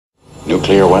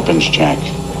Nuclear weapons, Jack.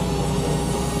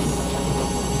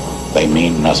 They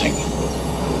mean nothing.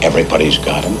 Everybody's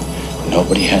got them.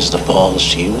 Nobody has the balls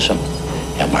to use them.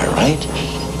 Am I right?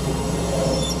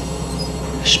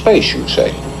 Space, you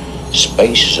say?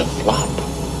 Space is a flop.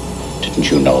 Didn't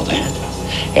you know that?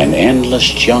 An endless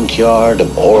junkyard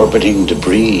of orbiting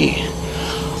debris.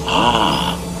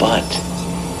 But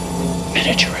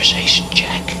miniaturization,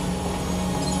 Jack.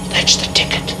 That's the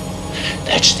ticket.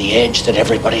 That's the edge that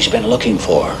everybody's been looking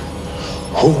for.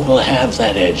 Who will have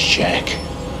that edge, Jack?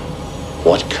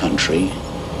 What country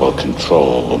will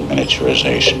control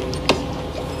miniaturization?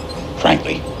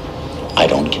 Frankly, I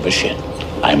don't give a shit.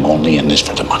 I'm only in this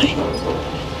for the money.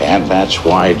 And that's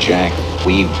why, Jack,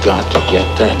 we've got to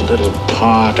get that little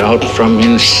part out from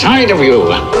inside of you.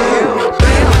 Look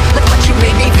what you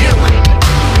made me do.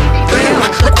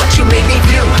 Look what you made me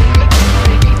do.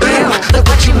 Look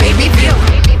what you made me do.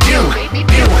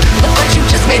 Look what you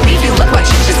just made me do. Look what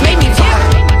you just made me do.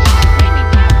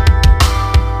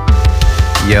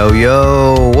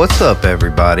 Yo, what's up,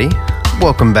 everybody?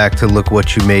 Welcome back to Look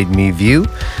What You Made Me View.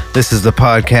 This is the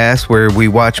podcast where we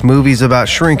watch movies about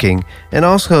shrinking and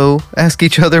also ask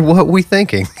each other what we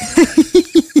thinking.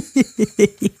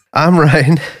 I'm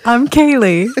Ryan. I'm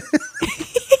Kaylee.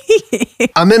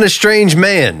 I'm in a strange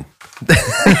man.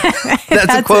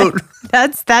 That's a quote.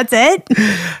 That's it?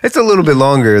 It's a little bit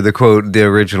longer, the quote. The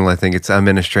original, I think it's, I'm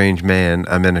in a strange man.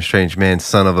 I'm in a strange man,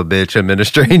 son of a bitch. I'm in a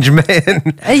strange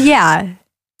man. Yeah.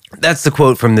 That's the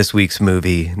quote from this week's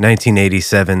movie,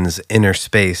 1987's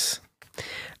Innerspace,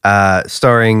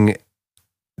 starring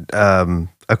a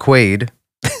Quaid,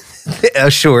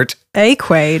 a short, A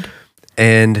Quaid,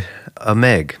 and a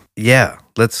Meg. Yeah,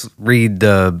 let's read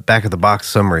the back of the box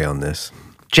summary on this.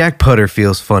 Jack Putter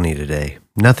feels funny today.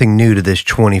 Nothing new to this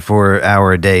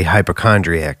 24-hour-a-day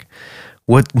hypochondriac.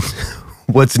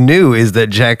 What's new is that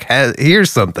Jack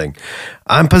hears something.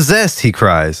 I'm possessed, he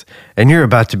cries, and you're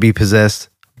about to be possessed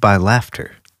by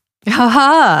laughter.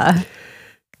 Haha.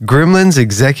 Gremlins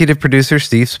executive producer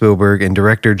Steve Spielberg and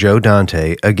director Joe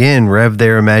Dante again revved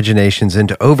their imaginations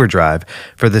into overdrive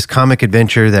for this comic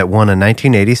adventure that won a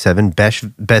 1987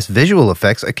 Best Visual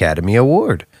Effects Academy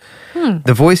Award.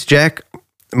 The voice Jack,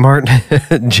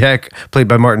 played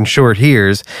by Martin Short,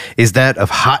 hears is that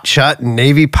of hotshot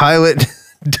Navy pilot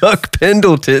Duck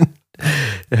Pendleton,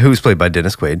 who's played by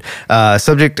Dennis Quaid,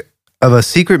 subject of a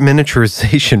secret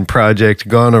miniaturization project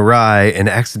gone awry and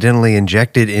accidentally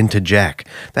injected into Jack.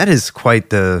 That is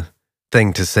quite the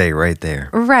thing to say right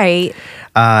there. Right.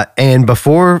 And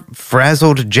before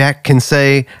frazzled Jack can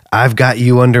say, I've got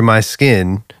you under my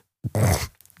skin,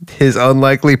 his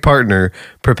unlikely partner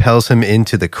propels him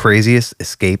into the craziest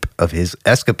escapade of his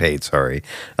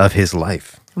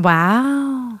life.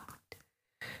 Wow.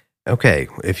 Okay,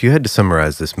 if you had to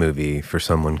summarize this movie for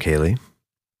someone, Kaylee.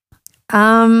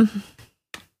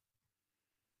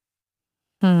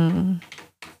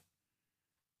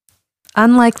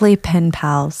 Unlikely pen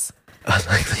pals.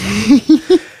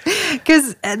 Unlikely.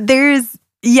 Because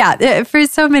for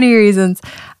so many reasons.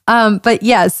 But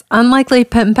yes, unlikely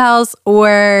pen pals,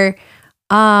 or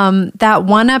that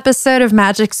one episode of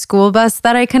Magic School Bus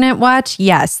that I couldn't watch.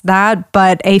 Yes, that,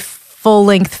 but a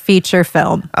full-length feature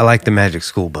film. I like the Magic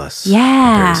School Bus.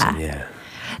 Yeah. Yeah.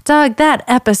 Doug, that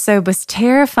episode was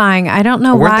terrifying. I don't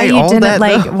know why you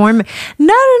didn't warn me.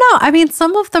 No. I mean,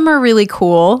 some of them are really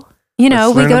cool. You know,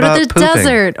 we go to the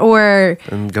desert or...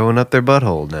 And going up their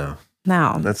butthole now.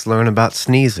 No. Let's learn about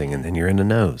sneezing and then you're in the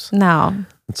nose. No.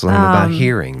 Let's learn about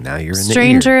hearing. Now you're in the ear.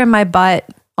 Stranger in my butt,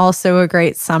 also a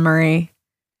great summary.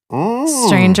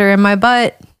 Stranger in my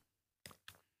butt.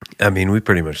 I mean, we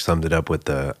pretty much summed it up with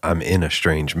the I'm in a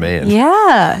strange man.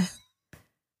 Yeah.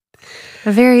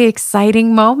 A very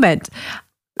exciting moment.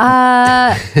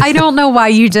 I don't know why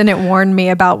you didn't warn me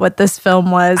about what this film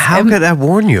was. How could I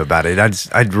warn you about it?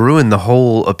 I'd ruin the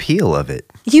whole appeal of it.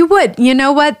 You would. You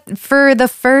know what? For the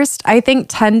first, I think,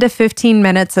 10 to 15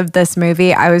 minutes of this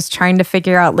movie, I was trying to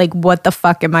figure out, like, what the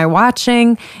fuck am I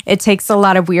watching? It takes a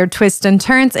lot of weird twists and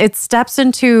turns. It steps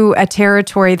into a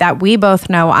territory that we both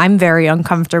know I'm very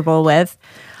uncomfortable with.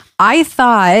 I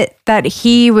thought that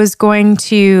he was going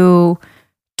to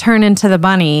turn into the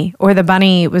bunny, or the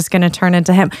bunny was going to turn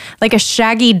into him, like a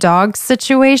Shaggy Dog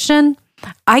situation.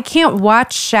 I can't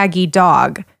watch Shaggy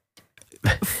Dog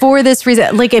for this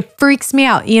reason. Like, it freaks me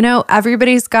out. You know,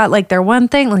 everybody's got like their one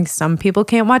thing. Like, some people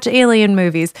can't watch alien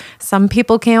movies. Some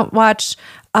people can't watch,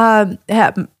 my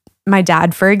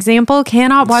dad, for example,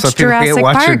 cannot watch Jurassic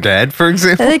Park. Watch your dad, for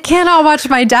example? They cannot watch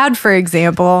my dad, for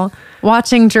example,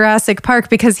 watching Jurassic Park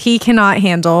because he cannot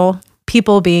handle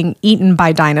people being eaten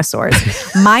by dinosaurs.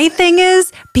 My thing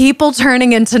is people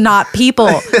turning into not people.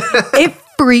 It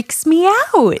freaks me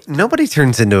out. Nobody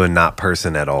turns into a not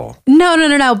person at all. No.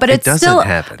 But it doesn't still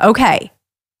happen. Okay.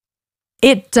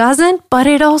 It doesn't, but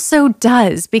it also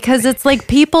does because it's like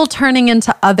people turning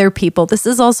into other people. This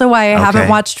is also why I haven't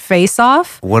watched Face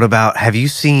Off. What about, have you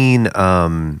seen,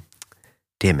 damn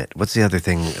it, what's the other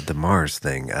thing, the Mars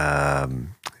thing?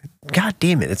 God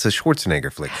damn it, it's a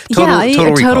Schwarzenegger flick.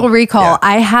 Total Recall. Yeah.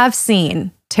 I have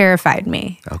seen. Terrified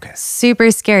me. Okay. Super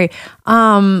scary.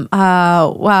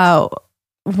 Wow.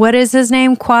 What is his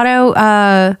name?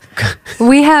 Quado.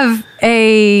 We have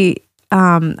a...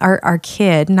 our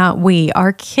kid, not we,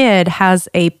 our kid has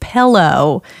a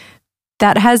pillow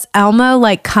that has Elmo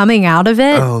like coming out of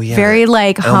it. Oh, yeah. Very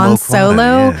like Elmo Han Quado,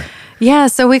 Solo. Yeah,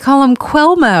 so we call him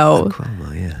Quilmo.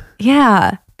 Cuomo, yeah.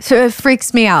 Yeah. So it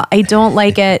freaks me out. I don't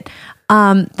like it.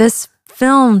 This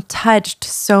film touched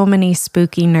so many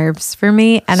spooky nerves for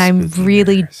me, and I'm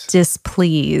really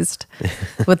displeased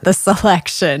with the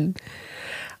selection.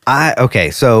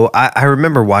 So I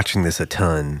remember watching this a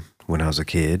ton when I was a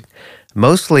kid.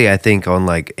 Mostly, I think, on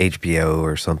like HBO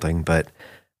or something, but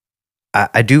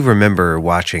I do remember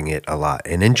watching it a lot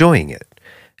and enjoying it.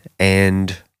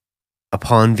 And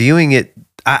upon viewing it,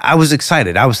 I was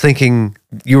excited. I was thinking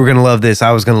you were going to love this.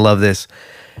 I was going to love this.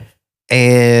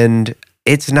 And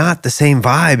it's not the same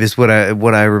vibe as what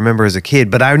I remember as a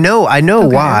kid. But I know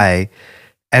why.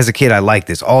 As a kid, I liked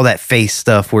this. All that face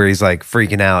stuff where he's like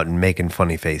freaking out and making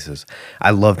funny faces.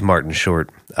 I loved Martin Short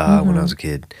when I was a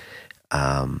kid.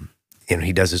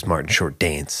 He does his Martin Short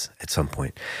dance at some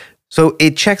point. So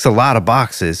it checks a lot of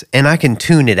boxes, and I can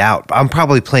tune it out. I'm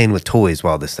probably playing with toys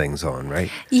while this thing's on, right?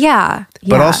 Yeah.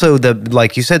 But also,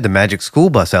 like you said, the magic school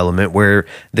bus element where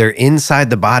they're inside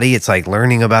the body. It's like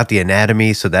learning about the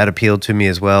anatomy, so that appealed to me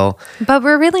as well. But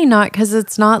we're really not, because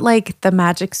it's not like the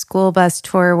magic school bus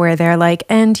tour where they're like,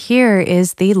 and here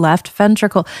is the left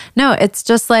ventricle. No, it's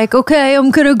just like, okay,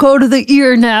 I'm going to go to the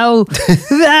ear now.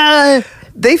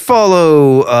 They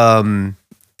follow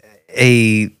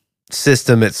a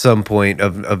system at some point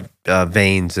of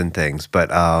veins and things, but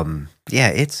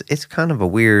it's kind of a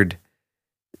weird.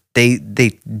 They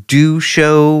do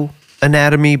show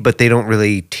anatomy, but they don't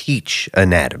really teach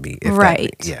anatomy. If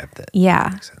right? That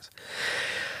makes sense.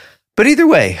 But either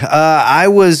way, I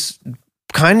was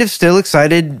kind of still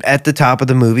excited at the top of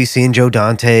the movie, seeing Joe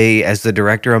Dante as the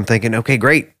director. I'm thinking, okay,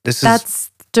 great. That's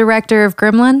director of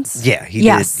Gremlins? Yeah, he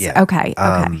did. Yeah. Okay.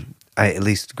 At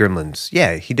least Gremlins.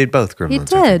 Yeah, he did both Gremlins. He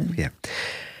did. Yeah.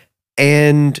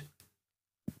 And,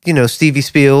 Stevie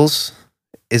Spiels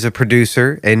is a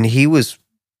producer, and he was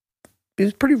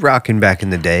pretty rocking back in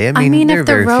the day. I mean if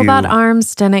the robot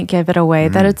arms didn't give it away,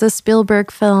 that it's a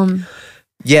Spielberg film.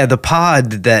 Yeah, the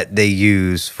pod that they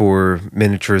use for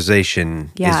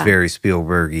miniaturization is very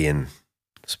Spielbergian.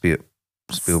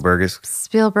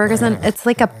 Spielbergism. It's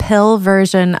like a pill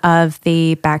version of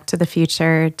the Back to the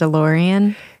Future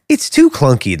DeLorean. It's too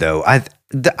clunky, though.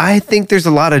 I think there's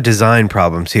a lot of design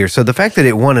problems here. So the fact that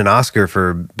it won an Oscar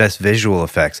for best visual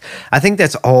effects, I think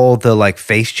that's all the like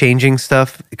face changing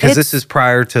stuff, because this is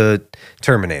prior to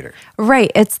Terminator.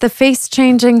 Right. It's the face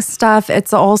changing stuff.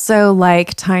 It's also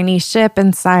like tiny ship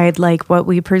inside like what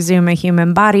we presume a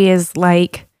human body is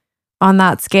like. On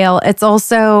that scale. It's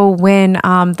also when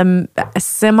the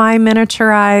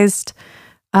semi-miniaturized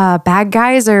bad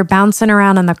guys are bouncing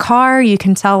around in the car. You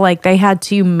can tell like they had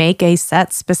to make a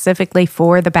set specifically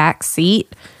for the back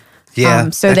seat. Yeah,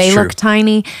 so they look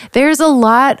tiny. There's a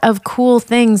lot of cool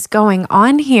things going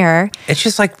on here. It's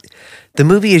just like the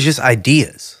movie is just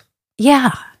ideas.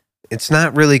 Yeah. It's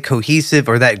not really cohesive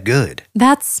or that good.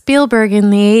 That's Spielberg in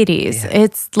the 80s. Yeah.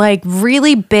 It's like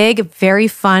really big, very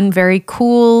fun, very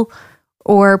cool,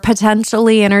 or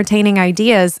potentially entertaining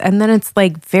ideas. And then it's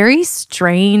like very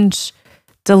strange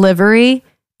delivery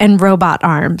and robot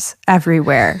arms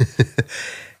everywhere.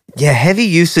 Yeah, heavy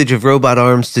usage of robot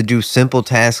arms to do simple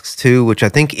tasks too, which I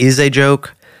think is a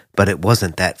joke, but it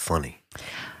wasn't that funny.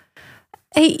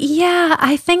 Yeah,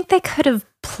 I think they could have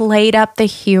played up the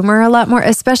humor a lot more,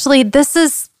 especially this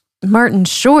is Martin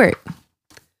Short.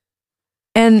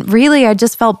 And really, I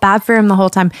just felt bad for him the whole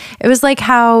time. It was like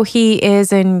how he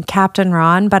is in Captain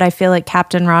Ron, but I feel like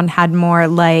Captain Ron had more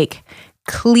like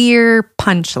clear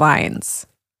punchlines.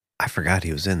 I forgot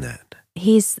he was in that.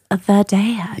 He's the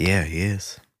dad. Yeah, he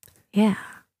is. Yeah.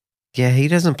 Yeah, he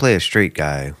doesn't play a straight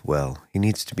guy well. He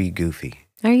needs to be goofy.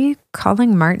 Are you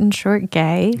calling Martin Short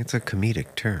gay? It's a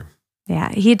comedic term.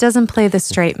 Yeah, he doesn't play the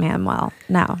straight man well.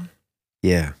 No.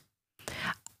 Yeah.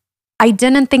 I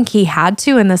didn't think he had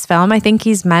to in this film. I think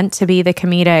he's meant to be the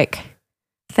comedic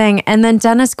thing. And then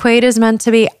Dennis Quaid is meant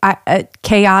to be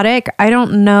chaotic. I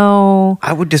don't know.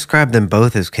 I would describe them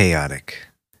both as chaotic.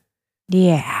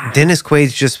 Yeah. Dennis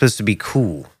Quaid's just supposed to be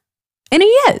cool. And he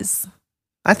is.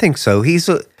 I think so. He's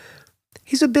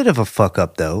a bit of a fuck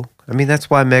up, though. I mean, that's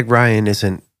why Meg Ryan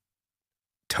isn't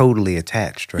totally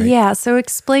attached, right? Yeah, so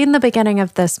explain the beginning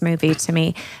of this movie to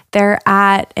me. They're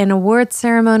at an award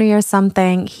ceremony or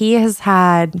something. He has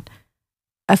had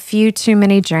a few too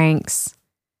many drinks.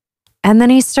 And then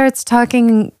he starts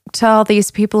talking to all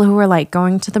these people who are like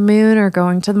going to the moon or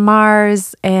going to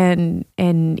Mars, and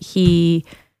he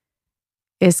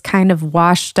is kind of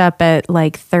washed up at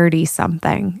like 30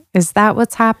 something. Is that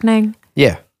what's happening?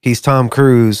 Yeah. He's Tom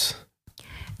Cruise.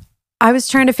 I was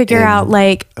trying to figure out,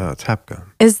 like, Top Gun.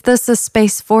 Is this a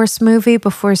Space Force movie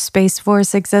before Space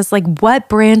Force exists? Like, what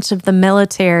branch of the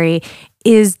military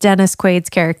is Dennis Quaid's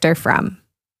character from?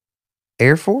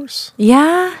 Air Force?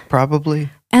 Yeah. Probably.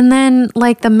 And then,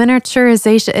 like, the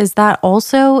miniaturization, is that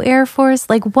also Air Force?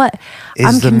 Like, what? I'm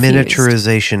Is the confused.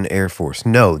 miniaturization Air Force?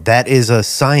 No, that is a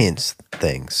science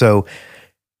thing. So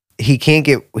he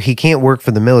can't work for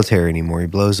the military anymore. He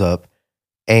blows up,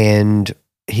 and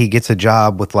he gets a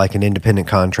job with like an independent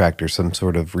contractor, some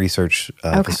sort of research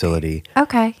facility.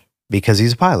 Okay. Because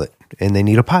he's a pilot, and they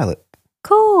need a pilot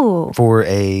Cool. for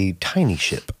a tiny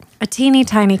ship. A teeny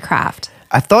tiny craft.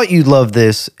 I thought you'd love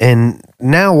this, and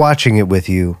now watching it with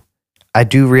you, I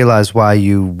do realize why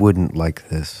you wouldn't like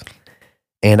this.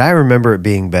 And I remember it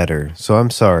being better, so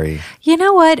I'm sorry. You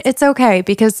know what? It's okay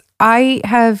because I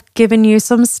have given you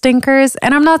some stinkers,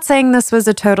 and I'm not saying this was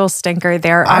a total stinker.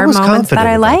 There I are was moments that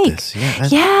confident I about like. this. Yeah, I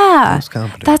Yeah. was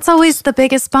confident That's about always this. the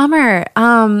biggest bummer.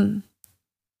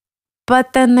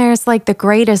 But then there's like the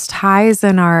greatest highs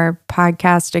in our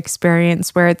podcast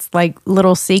experience where it's like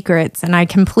little secrets, and I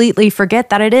completely forget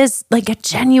that it is like a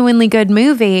genuinely good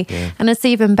movie, and it's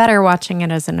even better watching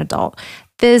it as an adult.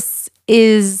 This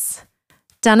is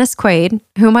Dennis Quaid,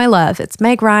 whom I love. It's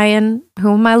Meg Ryan,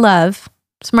 whom I love.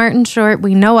 Smart and Short,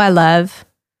 we know I love.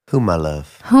 Whom I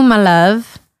love. Whom I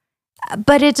love.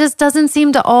 But it just doesn't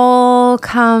seem to all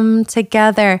come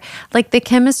together. Like the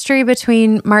chemistry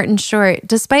between Martin Short,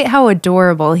 despite how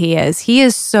adorable he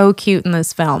is so cute in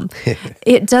this film.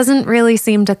 It doesn't really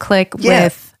seem to click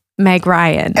with Meg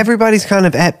Ryan. Everybody's kind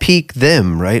of at peak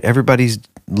them, right? Everybody's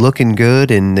looking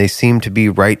good, and they seem to be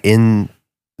right in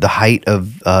the height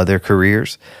of their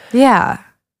careers. Yeah.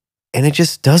 And it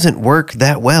just doesn't work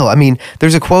that well. I mean,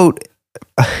 there's a quote.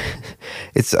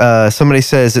 It's somebody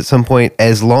says at some point,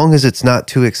 as long as it's not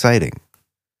too exciting.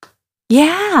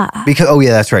 Yeah. Because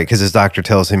that's right. Because his doctor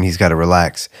tells him he's got to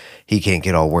relax. He can't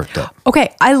get all worked up.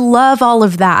 Okay, I love all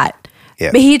of that.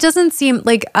 Yeah. But he doesn't seem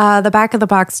like the back of the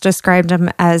box described him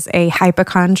as a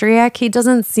hypochondriac. He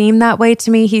doesn't seem that way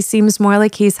to me. He seems more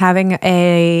like he's having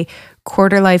a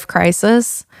quarter life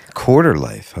crisis. Quarter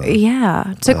life, huh?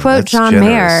 Yeah. To Well, quote that's John generous.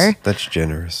 Mayer. That's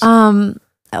generous.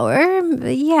 Or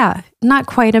not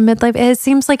quite a midlife. It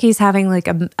seems like he's having like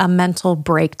a mental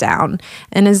breakdown,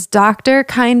 and his doctor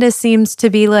kind of seems to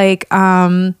be like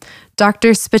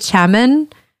Dr. Spaceman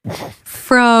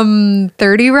from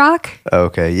 30 Rock.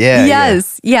 Okay, yeah.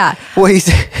 Yes, yeah. Well,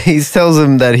 he tells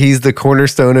him that he's the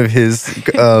cornerstone of his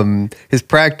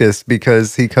practice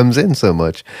because he comes in so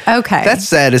much. Okay, That's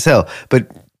sad as hell. But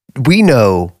we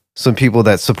know some people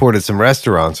that supported some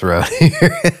restaurants around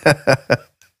here.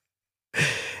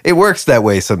 It works that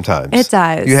way sometimes. It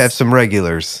does. You have some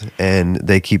regulars, and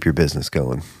they keep your business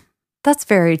going. That's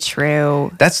very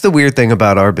true. That's the weird thing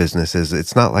about our business is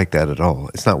it's not like that at all.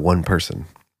 It's not one person.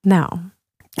 No.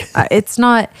 It's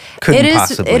not. Couldn't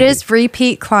possibly It is be.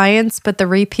 repeat clients, but the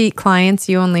repeat clients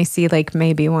you only see like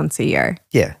maybe once a year.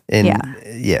 Yeah. And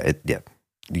Yeah.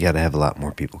 You got to have a lot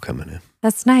more people coming in.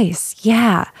 That's nice.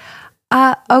 Yeah.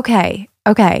 Okay.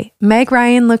 Meg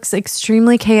Ryan looks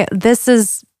extremely chaotic. This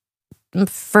is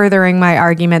furthering my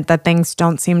argument that things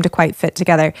don't seem to quite fit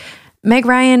together. Meg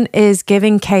Ryan is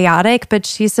giving chaotic, but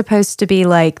she's supposed to be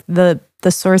like the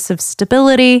source of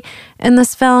stability in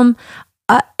this film.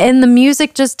 And the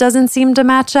music just doesn't seem to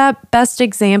match up. Best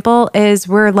example is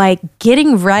we're like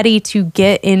getting ready to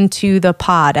get into the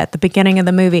pod at the beginning of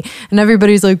the movie, and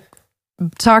everybody's like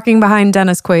talking behind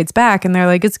Dennis Quaid's back, and they're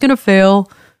like, it's gonna fail.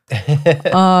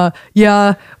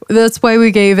 Yeah, that's why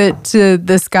we gave it to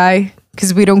this guy,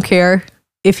 because we don't care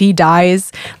if he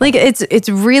dies. Like it's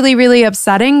really, really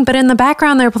upsetting. But in the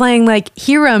background, they're playing like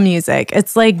hero music.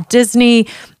 It's like Disney,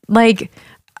 like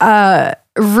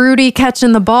Rudy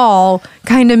catching the ball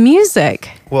kind of music.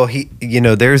 Well,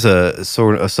 there's a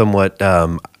somewhat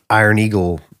Iron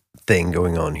Eagle thing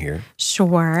going on here.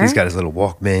 Sure. He's got his little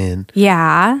Walkman.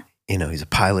 Yeah. He's a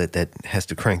pilot that has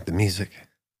to crank the music.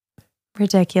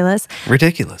 Ridiculous.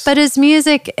 Ridiculous. But his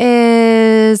music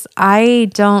is, I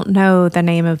don't know the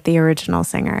name of the original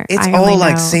singer. It's I all only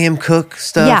like know- Sam Cooke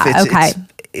stuff. Yeah, okay.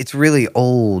 It's really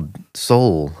old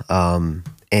soul.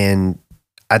 And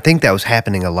I think that was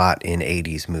happening a lot in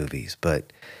 80s movies,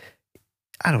 but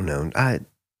I don't know.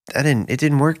 It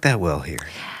didn't work that well here.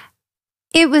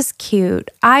 It was cute.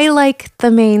 I like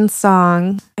the main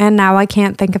song, and now I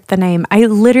can't think of the name. I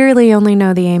literally only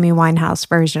know the Amy Winehouse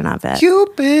version of it.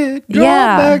 Cupid, draw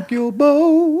back your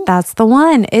bow. That's the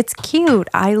one. It's cute.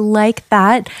 I like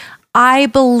that. I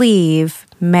believe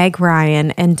Meg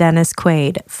Ryan and Dennis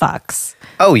Quaid fucks.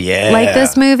 Oh, yeah. Like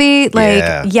this movie,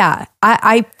 Yeah.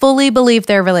 I fully believe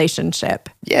their relationship.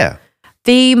 Yeah.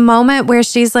 The moment where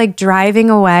she's like driving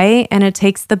away and it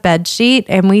takes the bed sheet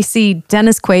and we see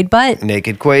Dennis Quaid butt.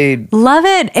 Naked Quaid. Love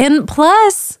it. And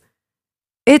plus,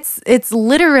 it's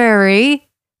literary.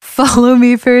 Follow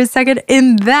me for a second.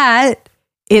 In that,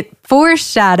 it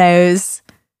foreshadows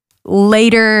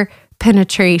later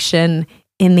penetration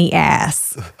in the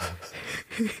ass.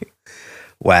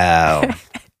 Wow.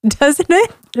 Doesn't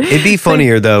it? It'd be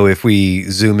funnier, though, if we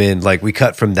zoom in, like we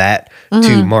cut from that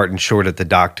to Martin Short at the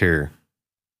doctor.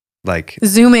 Like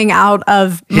Zooming out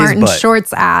of Martin butt.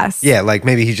 Short's ass. Yeah, like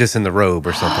maybe he's just in the robe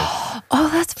or something. Oh,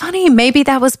 that's funny. Maybe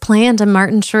that was planned and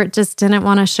Martin Short just didn't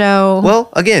want to show. Well,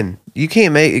 again, you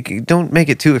can't don't make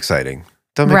it too exciting.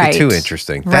 Don't make it too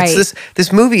interesting. That's Right.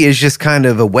 this movie is just kind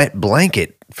of a wet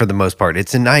blanket for the most part.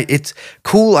 It's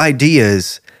cool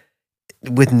ideas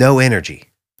with no energy.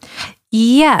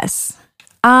 Yes.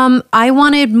 I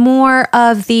wanted more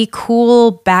of the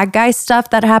cool bad guy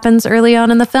stuff that happens early on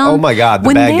in the film. Oh my God,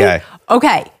 the bad guy.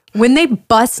 Okay. When they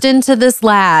bust into this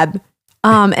lab,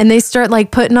 and they start like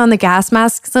putting on the gas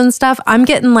masks and stuff, I'm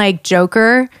getting like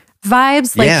Joker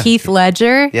vibes, like Yeah. Heath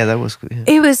Ledger. Yeah, that was yeah.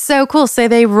 It was so cool. So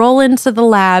they roll into the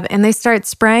lab and they start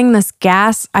spraying this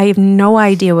gas. I have no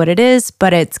idea what it is,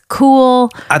 but it's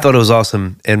cool. I thought it was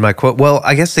awesome. And my quote, well,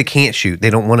 I guess they can't shoot. They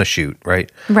don't want to shoot,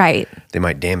 right? Right. They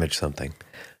might damage something.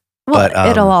 Well, But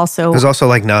it'll it also, was also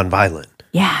like nonviolent.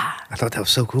 yeah. I thought that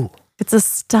was so cool. It's a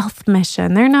stealth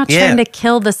mission. They're not Yeah. trying to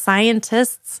kill the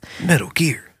scientists. Metal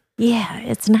Gear. Yeah,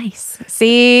 it's nice.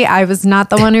 See, I was not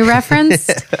the one who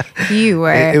referenced. You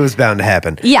were. It was bound to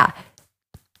happen. Yeah.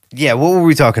 Yeah, what were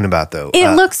we talking about though? It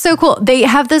looks so cool. They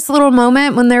have this little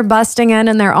moment when they're busting in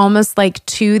and they're almost like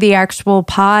to the actual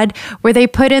pod where they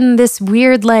put in this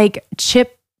weird like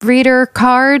chip reader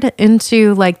card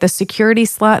into like the security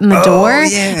slot in the door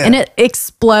yeah. and it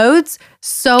explodes.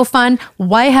 So fun.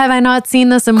 Why have I not seen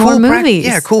this in more movies?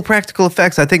 Cool practical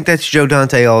effects. I think that's Joe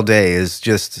Dante all day, is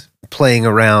just playing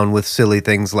around with silly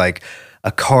things like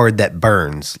a card that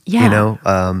burns. Yeah. You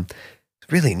know?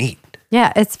 It's really neat.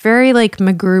 Yeah, it's very like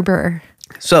MacGruber.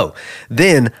 So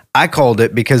then I called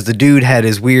it because the dude had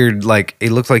his weird, like,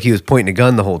 it looked like he was pointing a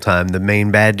gun the whole time. The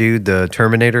main bad dude, the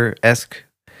Terminator-esque.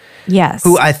 Yes.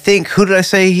 Who did I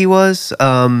say he was?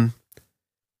 From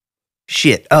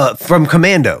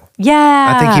Commando.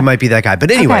 Yeah. I think he might be that guy.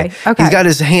 But anyway, Okay. he's got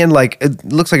his hand like, it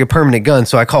looks like a permanent gun,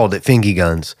 so I called it fingy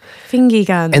guns. Fingy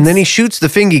guns. And then he shoots the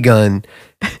fingy gun,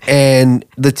 and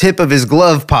the tip of his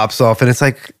glove pops off, and it's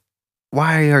like,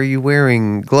 why are you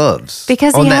wearing gloves?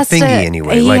 because on he that has fingy to,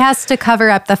 anyway. He Like, has to cover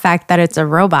up the fact that it's a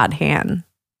robot hand.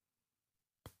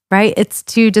 Right? It's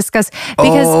to discuss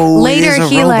because it is later a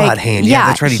he robot like hand. Yeah,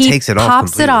 that's right. He takes it off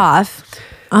pops it completely.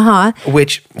 off.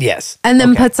 which, yes. And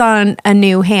then Okay. puts on a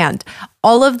new hand.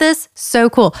 All of this, so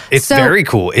cool. It's so, very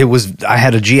cool. I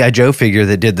had a G.I. Joe figure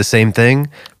that did the same thing.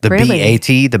 The Really?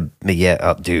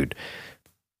 BAT, dude.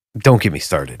 Don't get me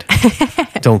started.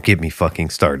 Don't get me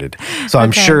fucking started. So I'm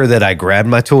Okay. sure that I grabbed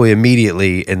my toy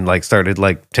immediately and like started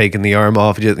like taking the arm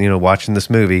off, just, watching this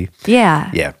movie.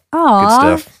 Yeah. Yeah. Aw,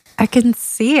 Good stuff. I can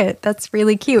see it. That's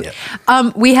really cute.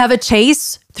 We have a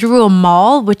chase through a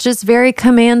mall, which is very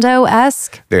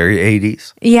Commando-esque. Very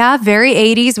 80s. Yeah, very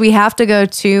 80s. We have to go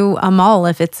to a mall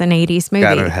if it's an 80s movie.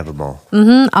 Gotta have them all.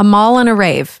 A mall and a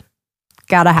rave.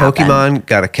 Gotta happen. Pokemon,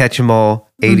 gotta catch them all.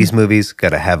 80s movies,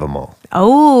 gotta have them all.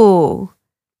 Oh,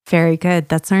 very good.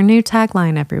 That's our new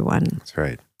tagline, everyone. That's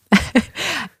right.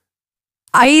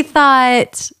 I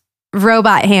thought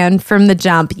robot hand from the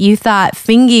jump. You thought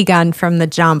fingy gun from the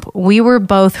jump. We were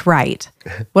both right.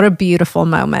 What a beautiful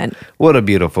moment. What a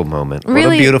beautiful moment. What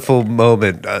Really- a beautiful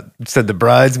moment, said the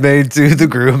bridesmaid to the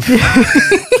groom.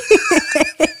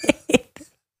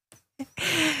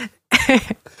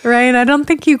 Ryan, I don't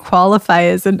think you qualify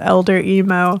as an elder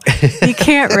emo. You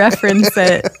can't reference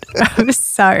it. I'm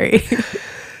sorry.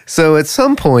 So at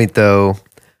some point, though,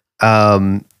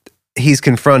 he's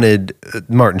confronted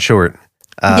Martin Short.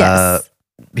 Yes.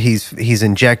 He's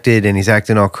injected and he's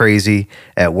acting all crazy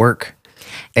at work.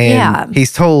 And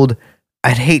he's told,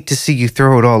 I'd hate to see you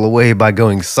throw it all away by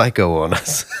going psycho on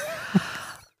us.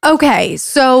 Okay,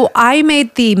 so I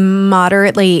made the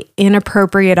moderately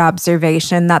inappropriate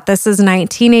observation that this is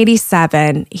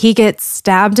 1987. He gets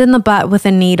stabbed in the butt with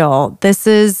a needle. This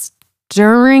is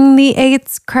during the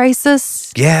AIDS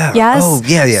crisis. Yeah. Yes. Oh,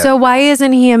 yeah. So why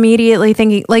isn't he immediately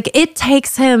thinking, like, it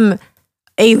takes him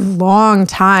a long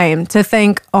time to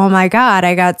think, oh my God,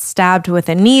 I got stabbed with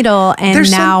a needle and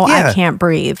I can't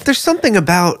breathe. There's something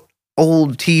about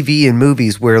old TV and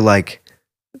movies where like,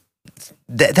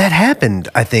 that happened,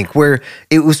 I think, where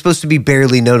it was supposed to be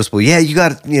barely noticeable. Yeah, you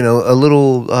got, a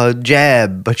little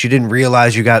jab, but you didn't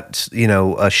realize you got,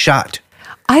 a shot.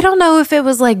 I don't know if it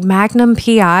was like Magnum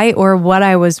PI or what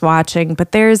I was watching,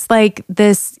 but there's like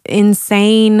this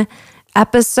insane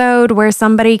episode where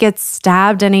somebody gets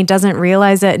stabbed and he doesn't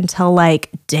realize it until like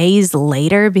days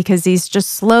later because he's just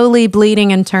slowly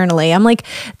bleeding internally. I'm like,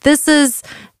 this is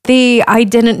the I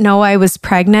didn't know I was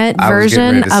pregnant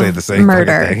version of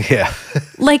murder. Thing. Yeah.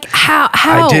 Like how?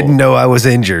 I didn't know I was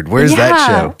injured. Where's that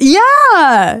show?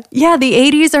 Yeah. Yeah. The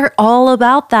 80s are all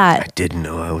about that. I didn't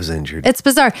know I was injured. It's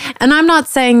bizarre. And I'm not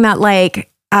saying that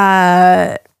like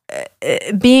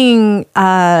being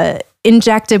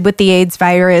injected with the AIDS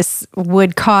virus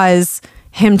would cause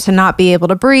him to not be able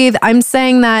to breathe. I'm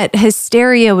saying that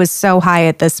hysteria was so high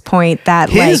at this point that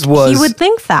he would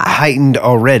think that. Heightened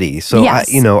already. So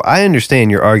yes. I understand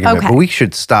your argument, okay. But we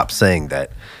should stop saying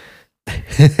that.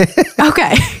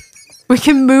 Okay. We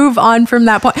can move on from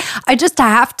that point. I just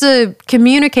have to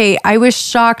communicate. I was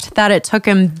shocked that it took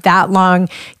him that long,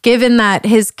 given that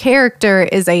his character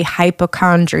is a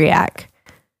hypochondriac.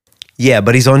 Yeah,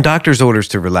 but he's on doctor's orders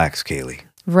to relax, Kaylee.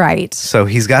 Right. So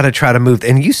he's got to try to move.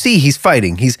 And you see he's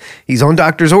fighting. He's on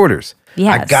doctor's orders.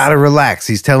 Yes. I got to relax.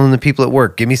 He's telling the people at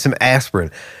work, give me some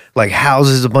aspirin. Like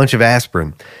houses a bunch of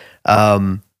aspirin.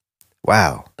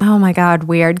 Wow. Oh my God,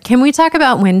 weird. Can we talk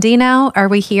about Wendy now? Are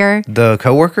we here? The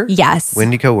coworker? Yes.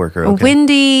 Wendy coworker. Okay.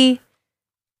 Wendy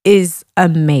is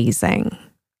amazing.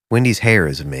 Wendy's hair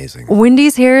is amazing.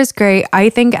 Wendy's hair is great.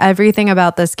 I think everything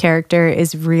about this character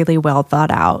is really well thought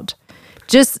out.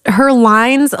 Just her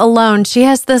lines alone. She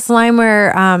has this line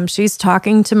where she's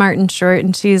talking to Martin Short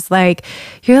and she's like,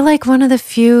 you're like one of the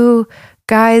few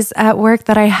guys at work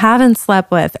that I haven't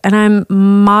slept with and I'm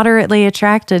moderately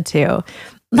attracted to.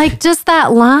 Like just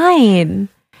that line.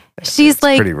 She's it's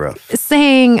like pretty rough.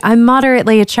 Saying I'm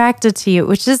moderately attracted to you,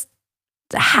 which is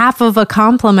half of a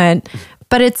compliment,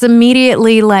 but it's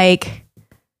immediately like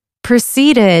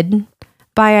preceded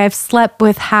by I've slept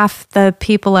with half the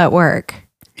people at work.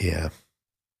 Yeah.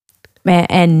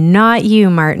 And not you,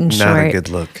 Martin Short. Not a good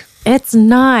look. It's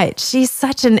not. She's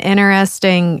such an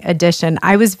interesting addition.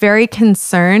 I was very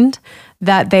concerned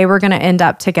that they were going to end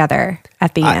up together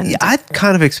at the end. I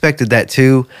kind of expected that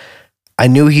too. I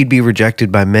knew he'd be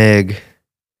rejected by Meg.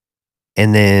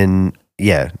 And then,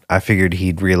 I figured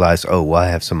he'd realize, oh, well, I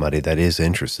have somebody that is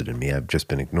interested in me. I've just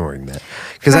been ignoring that.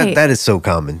 Because that is so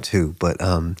common too. But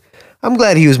I'm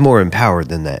glad he was more empowered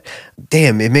than that.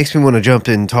 Damn, it makes me want to jump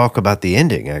in and talk about the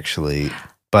ending, actually.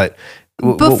 But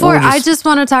I just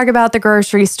want to talk about the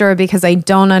grocery store because I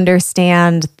don't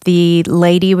understand the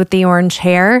lady with the orange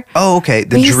hair. Oh, okay.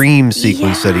 The dream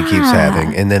sequence that he keeps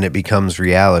having, and then it becomes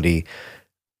reality.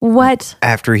 What?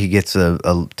 After he gets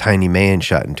a tiny man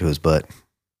shot into his butt.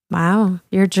 Wow.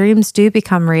 Your dreams do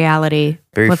become reality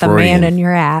with Freudian. A man in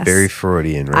your ass. Very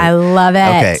Freudian, right? I love it.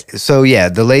 Okay. So,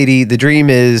 the dream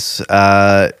is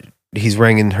he's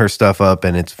ringing her stuff up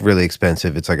and it's really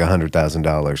expensive. It's like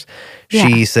 $100,000. Yeah.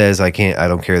 She says, I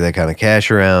don't carry that kind of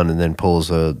cash around, and then pulls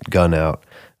a gun out,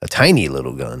 a tiny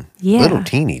little gun. Yeah. Little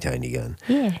teeny tiny gun.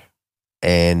 Yeah.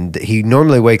 And he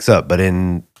normally wakes up, but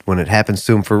when it happens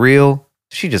to him for real,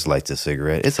 she just lights a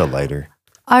cigarette. It's a lighter.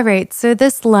 All right. So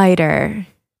this lighter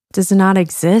does not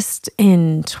exist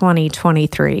in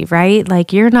 2023, right?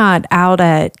 Like you're not out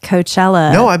at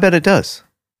Coachella. No, I bet it does.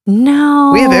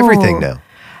 No. We have everything now.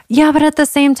 Yeah, but at the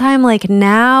same time, like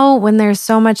now when there's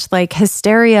so much like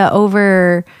hysteria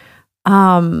over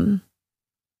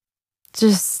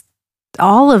just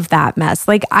all of that mess,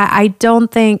 like I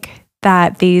don't think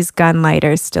that these gun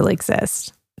lighters still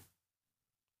exist.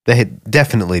 They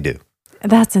definitely do.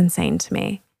 That's insane to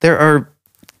me. There are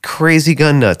crazy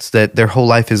gun nuts that their whole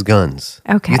life is guns.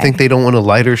 Okay. You think they don't want a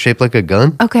lighter shaped like a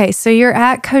gun? Okay, so you're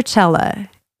at Coachella.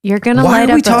 You're going to light up.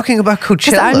 Why are we talking about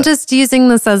Coachella? I'm just using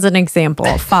this as an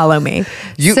example. Follow me.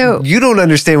 You don't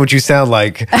understand what you sound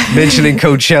like mentioning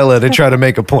Coachella to try to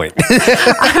make a point.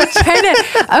 I'm trying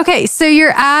to. Okay, so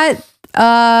you're at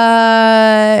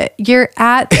you're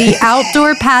at the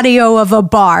outdoor patio of a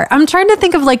bar. I'm trying to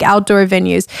think of like outdoor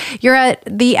venues. You're at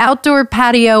the outdoor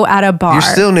patio at a bar. You're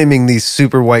still naming these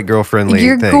super white girl friendly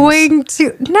You're things. going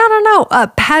to no.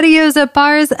 Patios at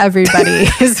bars. Everybody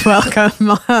is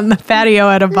welcome on the patio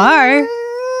at a bar.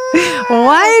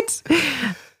 What?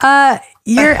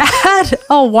 You're at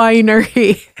a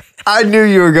winery. I knew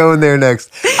you were going there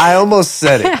next. I almost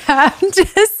said it. I'm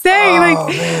just saying,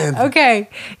 man. okay,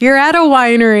 you're at a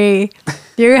winery,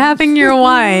 you're having your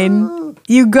wine,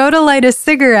 you go to light a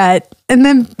cigarette, and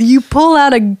then you pull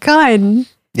out a gun.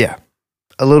 Yeah.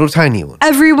 A little tiny one.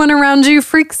 Everyone around you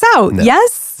freaks out. No.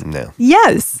 Yes? No.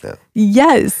 Yes. No.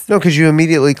 Yes. No, because you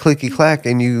immediately clicky clack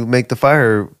and you make the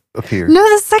fire appear. No,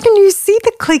 the second you see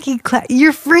the clicky clack,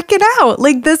 you're freaking out.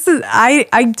 Like this is,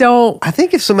 I don't. I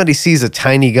think if somebody sees a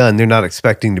tiny gun, they're not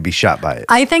expecting to be shot by it.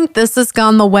 I think this has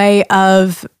gone the way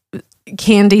of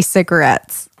candy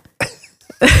cigarettes.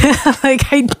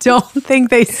 Like, I don't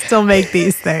think they still make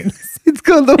these things. It's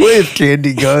gone the way of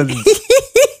candy guns.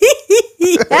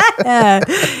 Yeah.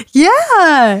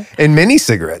 Yeah. And mini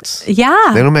cigarettes.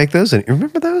 Yeah. They don't make those any.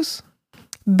 Remember those?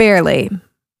 Barely.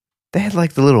 They had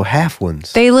like the little half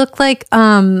ones. They look like,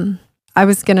 I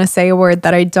was going to say a word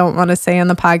that I don't want to say on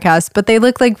the podcast, but they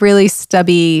look like really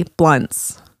stubby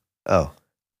blunts. Oh.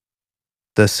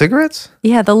 The cigarettes?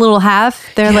 Yeah, the little half.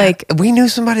 They're Yeah, like, we knew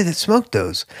somebody that smoked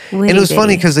those. litty And it was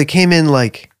funny bitty. because they came in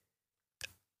like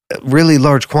really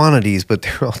large quantities, but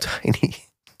they're all tiny.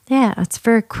 Yeah, it's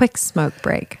for a quick smoke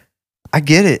break. I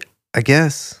get it, I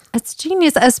guess. It's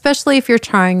genius, especially if you're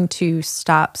trying to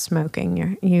stop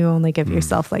smoking. You only give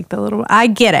yourself like the little. I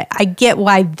get it. I get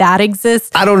why that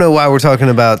exists. I don't know why we're talking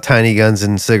about tiny guns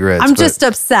and cigarettes. I'm but just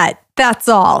upset. That's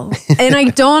all. And I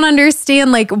don't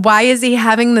understand, like, why is he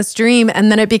having this dream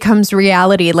and then it becomes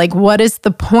reality? Like, what is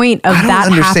the point of I don't that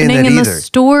understand happening that in either. the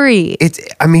story?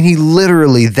 He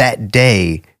literally that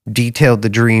day detailed the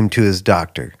dream to his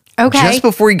doctor. Okay. Just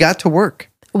before he got to work.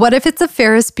 What if it's a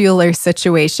Ferris Bueller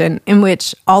situation in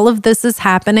which all of this is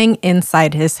happening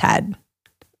inside his head?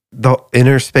 The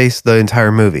Innerspace, the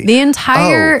entire movie. The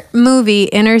entire movie,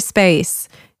 Innerspace,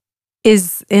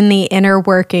 is in the inner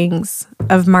workings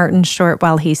of Martin Short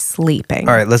while he's sleeping.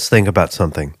 All right, let's think about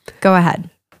something. Go ahead.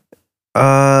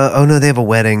 Oh no, they have a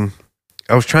wedding.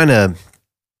 I was trying to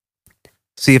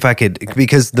see if I could,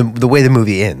 because the way the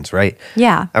movie ends, right?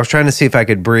 Yeah. I was trying to see if I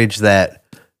could bridge that,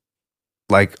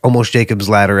 like almost Jacob's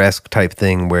Ladder-esque type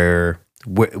thing where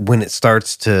when it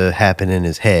starts to happen in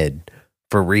his head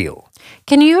for real.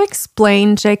 Can you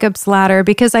explain Jacob's Ladder?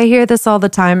 Because I hear this all the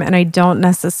time and I don't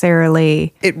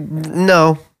necessarily.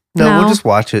 No, No? we'll just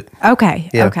watch it. Okay.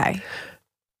 Yeah. Okay.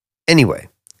 Anyway,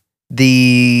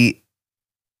 the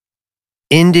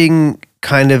ending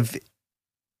kind of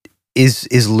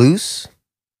is loose.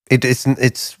 It's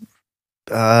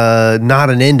not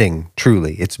an ending,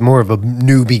 truly. It's more of a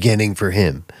new beginning for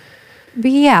him.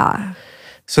 But yeah.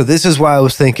 So this is why I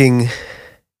was thinking,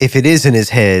 if it is in his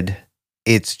head,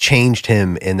 it's changed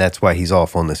him, and that's why he's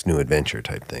off on this new adventure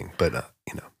type thing. But,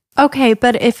 Okay.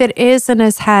 But if it is in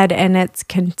his head and it's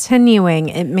continuing,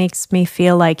 it makes me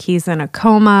feel like he's in a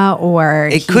coma or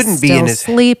It couldn't he's be in still his-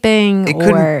 sleeping it or.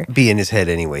 couldn't be in his head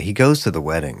anyway. He goes to the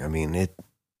wedding. I mean,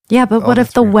 Yeah. But Oh, what if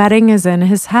that's the weird. wedding is in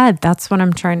his head? That's what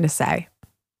I'm trying to say.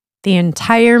 The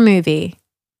entire movie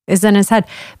is in his head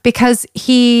because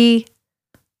he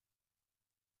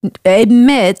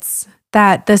admits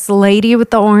that this lady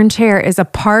with the orange hair is a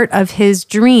part of his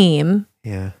dream.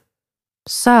 yeah.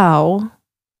 So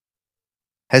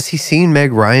Has he seen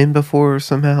Meg Ryan before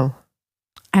somehow?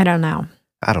 I don't know.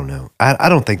 I don't know. I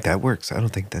don't think that works. I don't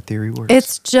think that theory works.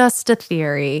 It's just a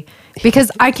theory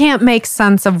because I can't make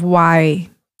sense of why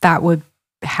that would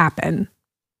happen.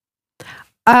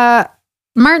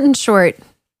 Martin Short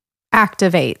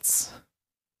activates.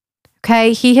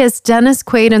 Okay, he has Dennis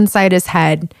Quaid inside his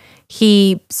head.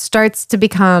 He starts to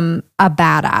become a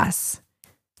badass.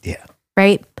 Yeah.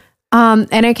 Right?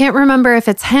 And I can't remember if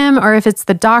it's him or if it's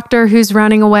the doctor who's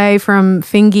running away from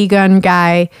Fingy Gun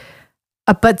Guy,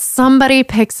 but somebody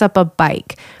picks up a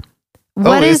bike.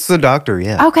 What it's is the doctor,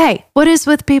 yeah. okay? What is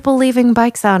with people leaving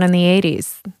bikes out in the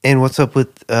 80s? And what's up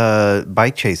with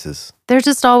bike chases? They're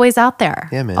just always out there.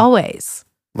 Yeah, man. Always.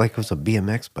 Like it was a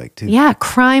BMX bike, too. Yeah,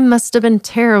 crime must have been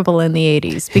terrible in the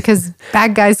 80s because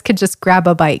bad guys could just grab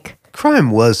a bike.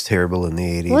 Crime was terrible in the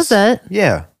 80s. Was it?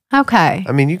 Yeah. Okay.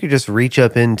 I mean, you could just reach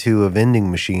up into a vending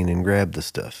machine and grab the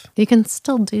stuff. You can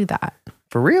still do that.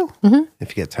 For real? Mhm.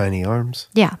 If you got tiny arms.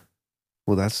 Yeah.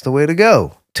 Well, that's the way to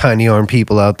go. Tiny arm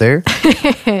people out there.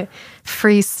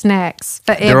 Free snacks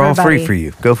for They're all free everybody. for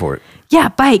you. Go for it. Yeah,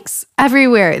 bikes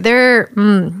everywhere. They're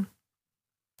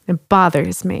It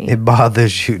bothers me. It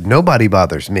bothers you. Nobody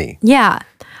bothers me. Yeah.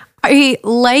 I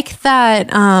like that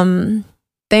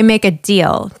they make a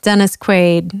deal. Dennis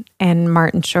Quaid and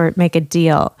Martin Short make a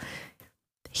deal.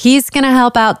 He's going to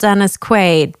help out Dennis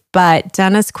Quaid, but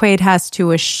Dennis Quaid has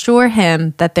to assure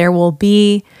him that there will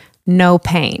be no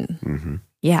pain. Mm-hmm.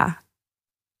 Yeah.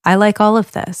 I like all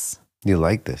of this. You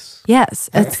like this? Yes.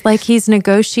 It's like he's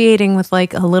negotiating with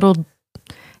like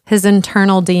his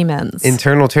internal demons.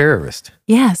 Internal terrorist.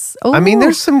 Yes. I mean, Ooh.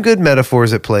 there's some good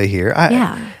metaphors at play here.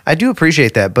 I do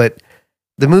appreciate that, but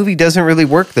the movie doesn't really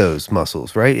work those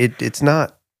muscles, right? It's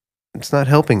not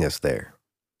helping us there.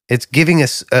 It's giving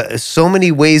us so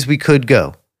many ways we could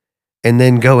go, and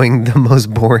then going the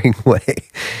most boring way.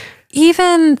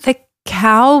 Even the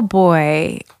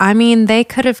cowboy, I mean, they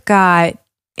could have got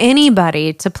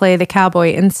anybody to play the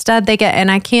cowboy. Instead, they get,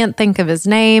 and I can't think of his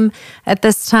name at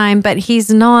this time, but he's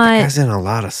not. He's in a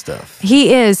lot of stuff.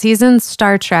 He is. He's in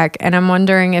Star Trek, and I'm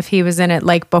wondering if he was in it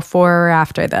like before or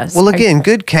after this. Well, again,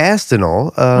 good cast and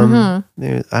all. I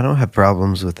don't have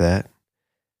problems with that.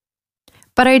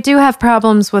 But I do have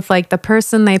problems with like the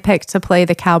person they picked to play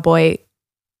the cowboy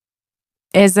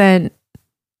isn't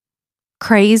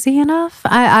crazy enough.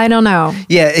 I don't know.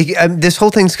 Yeah, this whole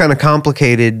thing's kind of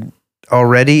complicated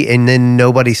already, and then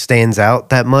nobody stands out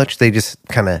that much. They just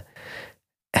kind of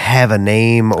have a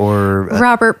name or...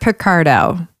 Robert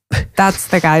Picardo. That's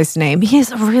the guy's name. He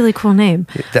has a really cool name.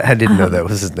 I didn't know that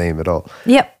was his name at all.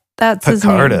 Yep, that's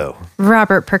Picardo. his name.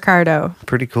 Robert Picardo.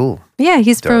 Pretty cool. Yeah,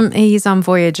 he's on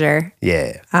Voyager.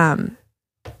 Yeah.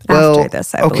 After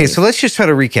this, I believe. So let's just try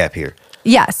to recap here.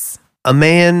 Yes. A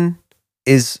man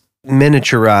is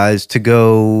miniaturized to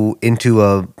go into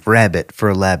a rabbit for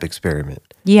a lab experiment.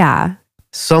 Yeah.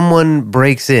 Someone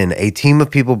breaks in, a team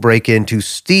of people break in to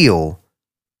steal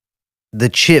the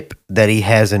chip that he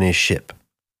has in his ship.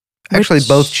 Actually,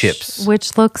 both chips.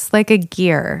 Which looks like a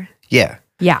gear. Yeah.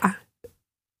 Yeah.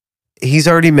 He's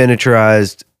already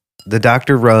miniaturized. The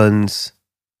doctor runs,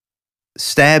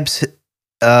 stabs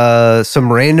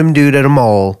some random dude at a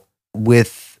mall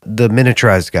with the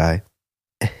miniaturized guy.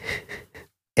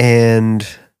 And,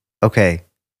 okay,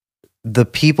 the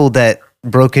people that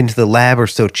broke into the lab are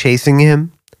still chasing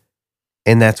him,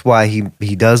 and that's why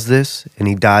he does this, and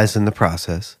he dies in the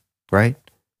process, right?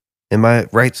 Am I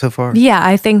right so far? Yeah,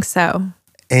 I think so.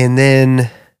 And then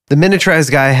the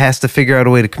miniaturized guy has to figure out a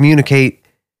way to communicate.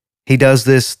 He does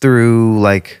this through,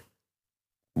 like,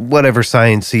 whatever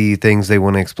science-y things they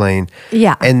want to explain.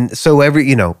 Yeah. And so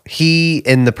he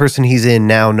and the person he's in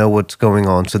now know what's going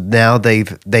on. So now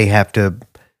they have to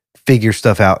figure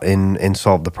stuff out and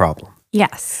solve the problem.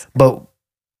 Yes. But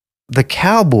the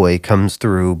cowboy comes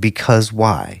through because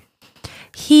why?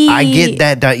 I get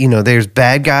that, there's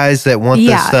bad guys that want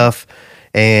this stuff,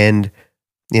 and,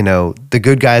 the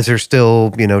good guys are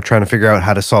still, trying to figure out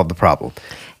how to solve the problem.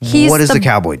 What is the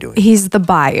cowboy doing? He's the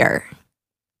buyer.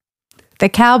 The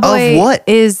cowboy Of what?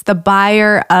 is the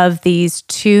buyer of these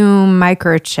 2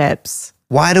 microchips.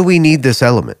 Why do we need this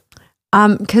element?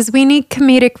 Because we need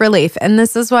comedic relief. And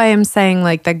this is why I'm saying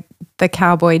like the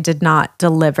cowboy did not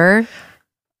deliver.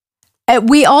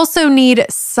 We also need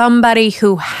somebody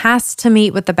who has to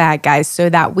meet with the bad guys so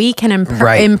that we can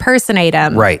impersonate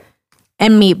him. Right.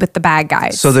 And meet with the bad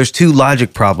guys. So there's 2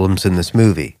 logic problems in this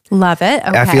movie. Love it.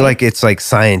 Okay. I feel like it's like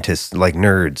scientists, like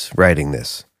nerds writing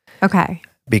this. Okay.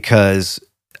 Because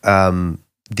that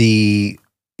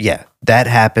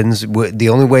happens. The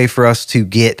only way for us to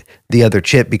get the other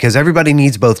chip, because everybody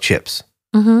needs both chips.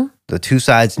 Mm-hmm. The 2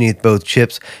 sides need both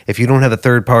chips. If you don't have a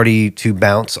third party to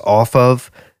bounce off of,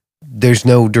 there's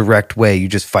no direct way. You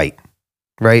just fight,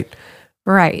 right?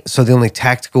 Right. So the only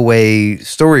tactical way,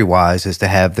 story-wise, is to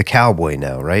have the cowboy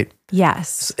now, right?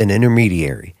 Yes. An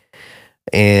intermediary.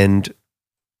 And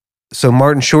so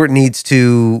Martin Short needs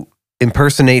to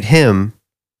impersonate him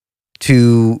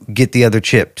to get the other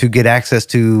chip, to get access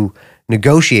to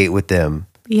negotiate with them.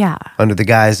 Yeah. Under the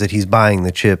guise that he's buying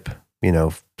the chip,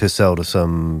 to sell to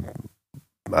some,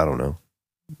 I don't know,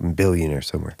 billionaire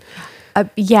somewhere.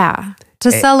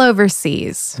 To sell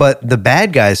overseas. But the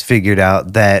bad guys figured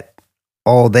out that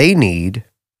all they need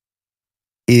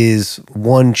is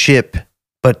 1 chip,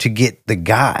 but to get the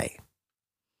guy.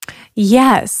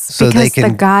 Yes, so because the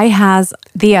guy has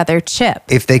the other chip.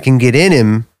 If they can get in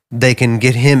him, they can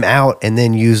get him out and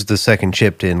then use the second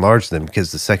chip to enlarge them,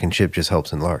 because the second chip just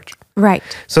helps enlarge. Right.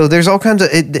 So there's all kinds of...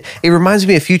 It reminds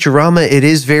me of Futurama. It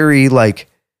is very,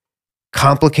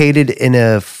 complicated in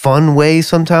a fun way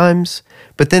sometimes,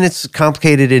 but then it's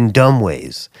complicated in dumb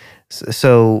ways.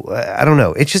 So I don't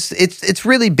know. It's just it's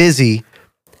really busy,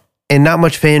 and not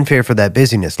much fanfare for that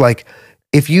busyness. Like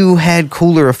if you had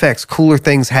cooler effects, cooler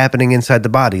things happening inside the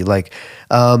body, like,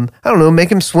 I don't know,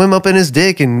 make him swim up in his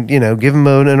dick and, give him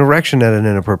an erection at an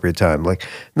inappropriate time. Like,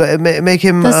 make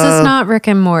him... This is not Rick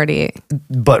and Morty.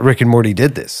 But Rick and Morty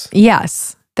did this.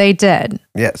 Yes, they did.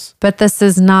 Yes. But this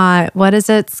is not, what is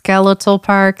it? Skeletal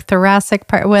Park, Thoracic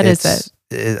Park? What is it?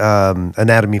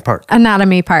 Anatomy Park.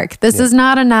 Anatomy Park. This is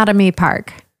not Anatomy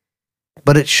Park.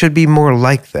 But it should be more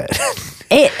like that.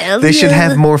 They should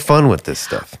have more fun with this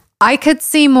stuff. I could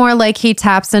see more like he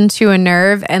taps into a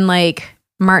nerve and like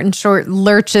Martin Short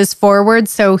lurches forward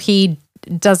so he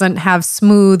doesn't have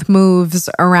smooth moves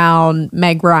around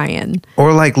Meg Ryan.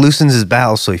 Or like loosens his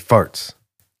bowels so he farts.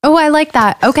 Oh, I like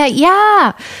that. Okay,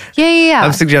 yeah.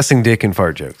 I'm suggesting dick and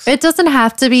fart jokes. It doesn't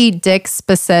have to be dick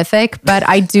specific, but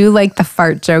I do like the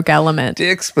fart joke element.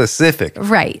 Dick specific.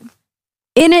 Right.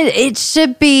 And it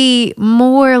should be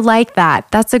more like that.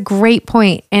 That's a great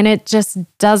point. And it just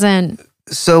doesn't.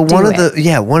 So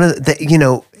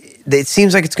it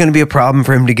seems like it's going to be a problem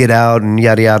for him to get out and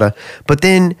yada yada. But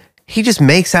then he just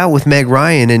makes out with Meg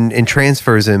Ryan and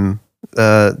transfers Dennis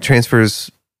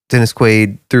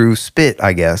Quaid through spit,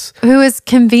 I guess. Who is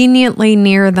conveniently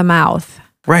near the mouth.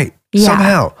 Right. Yeah.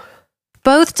 Somehow.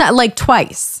 Both like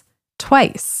twice.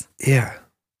 Yeah.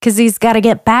 Because he's got to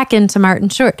get back into Martin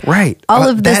Short. Right. All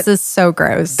of this is so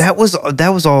gross. That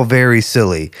was all very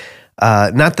silly.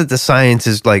 Not that the science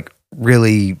is like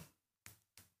really,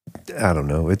 I don't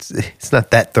know. It's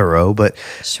not that thorough, but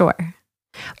sure.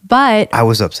 But I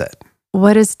was upset.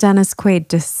 What does Dennis Quaid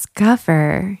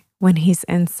discover when he's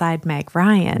inside Meg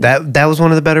Ryan? That was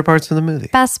one of the better parts of the movie.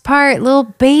 Best part, little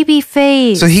baby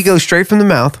face. So he goes straight from the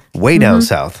mouth, way down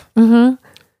south. Mm-hmm.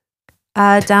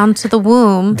 Down to the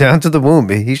womb. Down to the womb.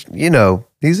 He's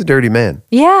a dirty man.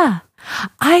 Yeah.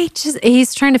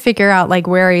 He's trying to figure out like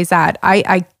where he's at.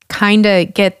 I kind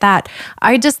of get that.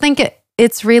 I just think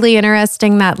it's really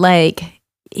interesting that like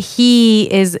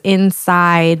he is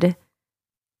inside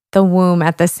the womb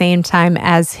at the same time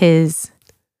as his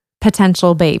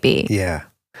potential baby. Yeah.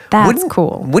 That's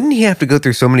cool. Wouldn't he have to go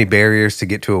through so many barriers to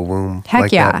get to a womb? Heck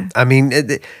like yeah. That? I mean,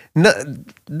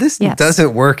 this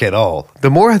doesn't work at all. The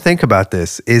more I think about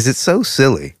this, it's so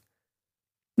silly.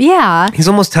 Yeah. He's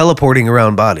almost teleporting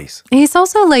around bodies. He's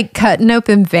also like cutting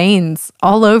open veins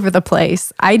all over the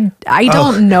place. I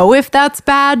don't know if that's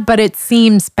bad, but it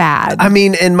seems bad. I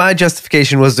mean, and my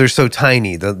justification was they're so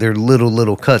tiny, they're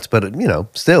little cuts, but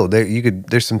still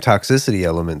there's some toxicity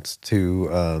elements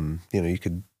to you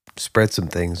could spread some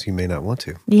things you may not want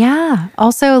to. Yeah.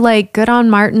 Also, like, good on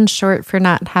Martin Short for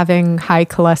not having high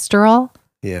cholesterol.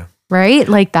 Yeah. Right?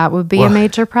 Like, that would be a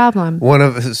major problem.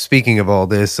 Speaking of all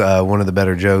this, one of the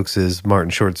better jokes is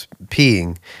Martin Short's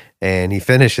peeing, and he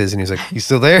finishes, and he's like, "You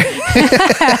still there?"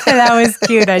 That was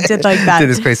cute. I did like that.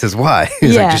 Dennis Quaid says, "Why?"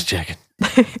 He's like, "Just checking."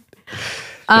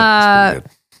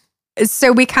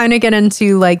 So we kind of get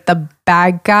into like the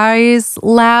bad guys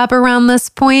lab around this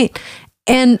point.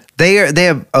 And they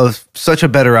have such a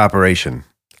better operation.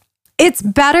 It's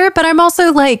better, but I'm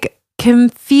also like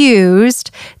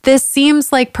confused. This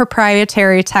seems like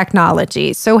proprietary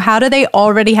technology. So how do they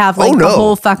already have like the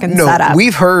whole fucking setup?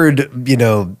 We've heard,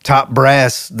 top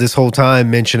brass this whole time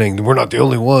mentioning we're not the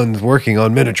only ones working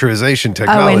on miniaturization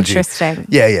technology. Oh, interesting.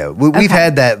 Yeah. We've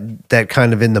had that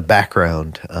kind of in the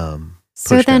background.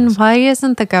 So then why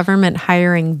isn't the government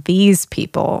hiring these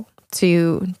people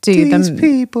to do these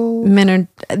people?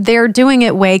 They're doing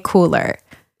it way cooler.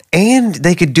 And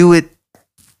they could do it.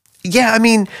 Yeah, I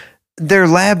mean, their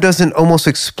lab doesn't almost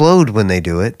explode when they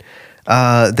do it.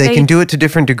 They can do it to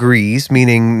different degrees,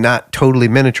 meaning not totally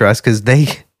miniaturized because they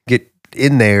get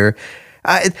in there.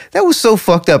 That was so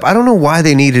fucked up. I don't know why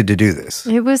they needed to do this.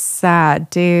 It was sad,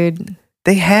 dude.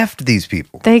 They halved these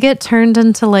people. They get turned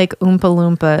into like Oompa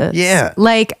Loompas. Yeah.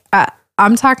 Like,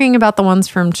 I'm talking about the ones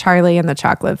from Charlie and the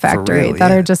Chocolate Factory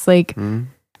that are just like,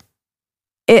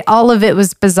 all of it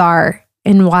was bizarre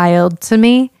and wild to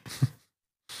me.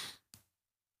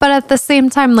 But at the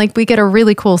same time, like, we get a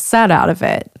really cool set out of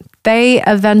it. They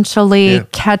eventually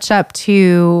catch up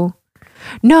to...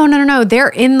 No. They're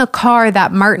in the car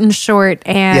that Martin Short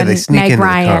and Meg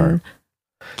Ryan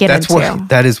get into.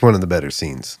 That is one of the better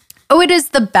scenes. Oh, it is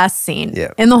the best scene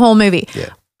in the whole movie. Yeah.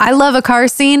 I love a car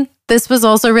scene. This was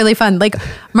also really fun. Like,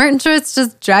 Martin Short's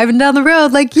just driving down the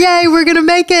road like, yay, we're going to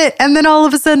make it. And then all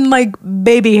of a sudden, like,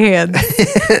 baby hands.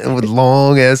 With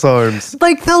long ass arms.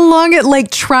 Like the long,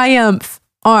 like, Triumph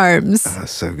arms. Oh,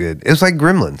 so good. It was like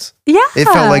Gremlins. Yeah. It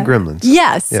felt like Gremlins.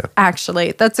 Yes,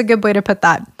 actually. That's a good way to put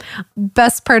that.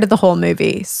 Best part of the whole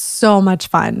movie. So much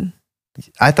fun.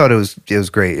 I thought it was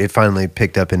great. It finally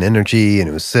picked up in energy and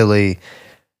it was silly.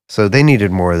 So they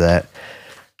needed more of that.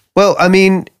 Well, I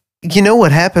mean, you know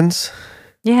what happens.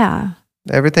 Yeah.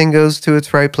 Everything goes to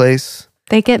its right place.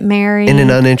 They get married. In an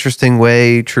uninteresting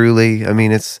way, truly. I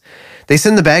mean, they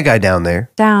send the bad guy down there.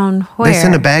 Down where? They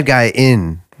send a bad guy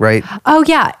in, right? Oh,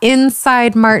 yeah.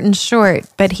 Inside Martin Short.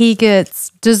 But he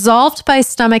gets dissolved by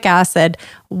stomach acid.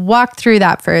 Walk through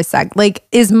that for a sec. Like,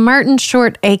 is Martin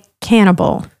Short a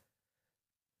cannibal?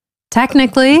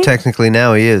 Technically. Technically,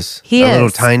 now he is. He a is. little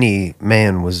tiny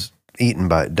man was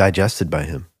digested by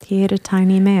him. He ate a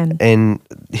tiny man. And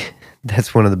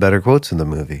that's one of the better quotes in the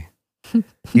movie.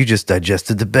 You just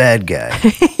digested the bad guy.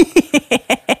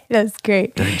 That's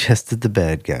great. Digested the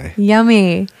bad guy.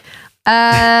 Yummy.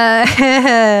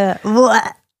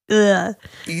 What? Ugh.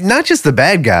 Not just the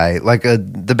bad guy, like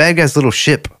the bad guy's little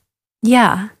ship.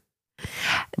 Yeah.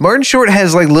 Martin Short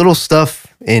has like little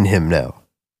stuff in him now.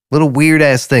 Little weird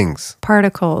ass things.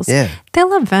 Particles. Yeah.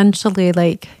 They'll eventually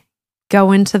like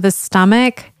go into the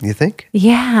stomach. You think?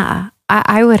 Yeah.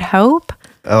 I would hope.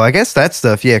 Oh, I guess that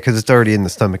stuff, yeah, because it's already in the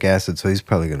stomach acid, so he's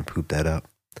probably going to poop that up.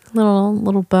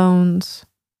 Little bones.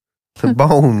 The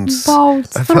bones.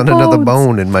 Bones. I found another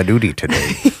bone in my duty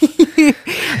today.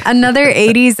 Another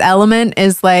 80s element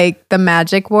is like the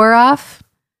magic wore off.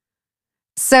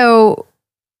 So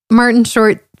Martin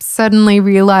Short suddenly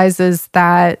realizes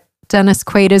that Dennis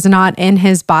Quaid is not in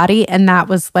his body, and that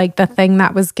was like the thing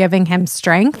that was giving him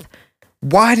strength.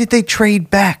 Why did they trade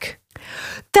back?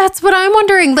 That's what I'm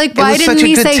wondering. Like, why didn't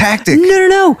he say, tactic.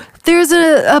 No, there's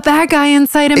a bad guy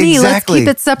inside of me. Let's keep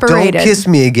it separated. Don't kiss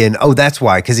me again. Oh, that's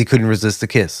why, because he couldn't resist the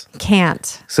kiss.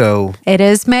 Can't. So it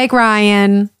is Meg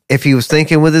Ryan. If he was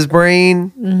thinking with his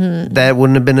brain, that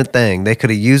wouldn't have been a thing. They could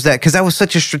have used that because that was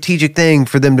such a strategic thing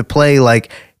for them to play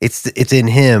like it's in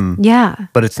him. Yeah.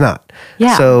 But it's not.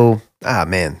 Yeah. So,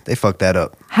 man, they fucked that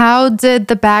up. How did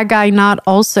the bad guy not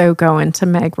also go into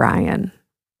Meg Ryan?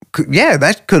 Yeah,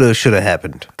 that should have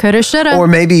happened. Coulda, shoulda. Or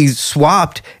maybe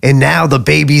swapped and now the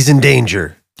baby's in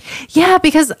danger. Yeah,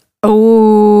 because, I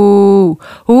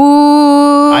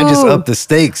just upped the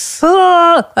stakes.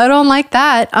 I don't like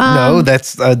that. No,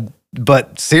 that's,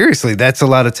 but seriously, that's a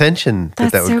lot of tension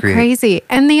that would so create. Crazy.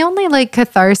 And the only like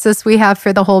catharsis we have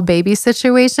for the whole baby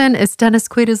situation is Dennis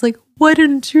Quaid is like, why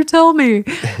didn't you tell me?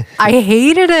 I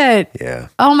hated it. Yeah.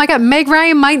 Oh my God. Meg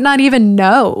Ryan might not even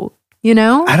know. You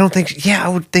know? I don't think, I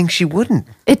would think she wouldn't.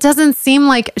 It doesn't seem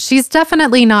like she's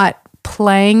definitely not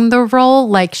playing the role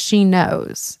like she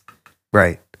knows.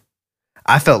 Right.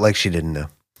 I felt like she didn't know.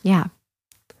 Yeah.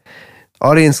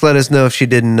 Audience, let us know if she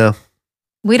didn't know.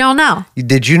 We don't know.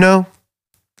 Did you know?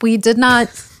 We did not,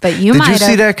 but you might have. Did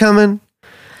you see that coming?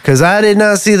 Because I did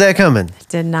not see that coming.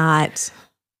 Did not.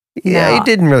 Yeah, No. It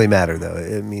didn't really matter though.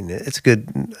 I mean, it's good.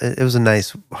 It was a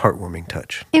nice, heartwarming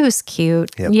touch. It was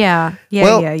cute. Yep.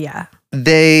 Yeah.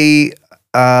 They,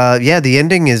 the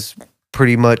ending is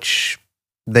pretty much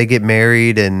they get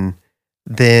married and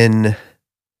then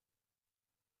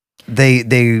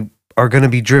they are going to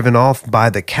be driven off by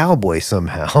the cowboy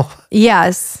somehow.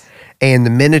 Yes. And the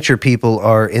miniature people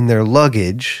are in their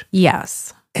luggage.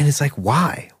 Yes. And it's like,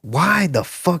 why? Why the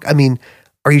fuck? I mean,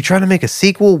 are you trying to make a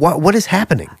sequel? What is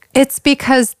happening? It's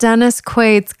because Dennis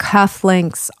Quaid's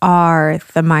cufflinks are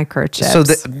the microchips.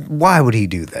 So why would he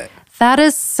do that? That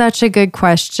is such a good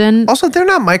question. Also, they're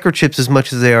not microchips as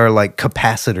much as they are like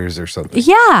capacitors or something.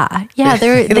 Yeah.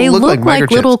 They look like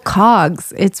microchips. little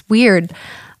cogs. It's weird.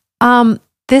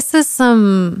 This is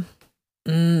some...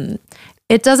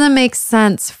 it doesn't make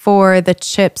sense for the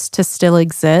chips to still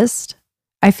exist.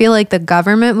 I feel like the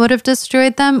government would have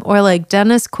destroyed them, or like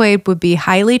Dennis Quaid would be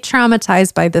highly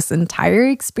traumatized by this entire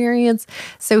experience.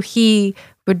 So he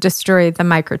would destroy the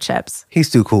microchips.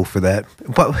 He's too cool for that.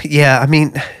 But yeah, I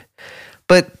mean,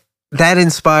 but that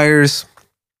inspires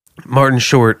Martin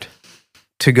Short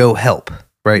to go help,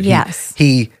 right? Yes.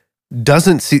 He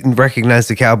doesn't recognize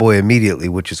the cowboy immediately,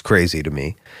 which is crazy to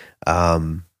me.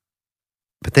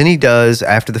 But then he does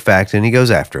after the fact, and he goes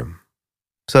after him.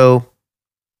 So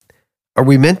are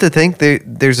we meant to think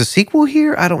there's a sequel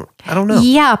here? I don't know.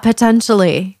 Yeah,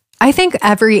 potentially. I think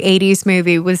every 80s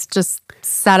movie was just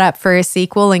set up for a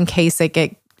sequel in case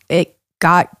it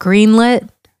got greenlit.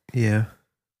 Yeah.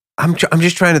 I'm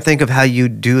just trying to think of how you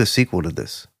do a sequel to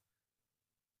this.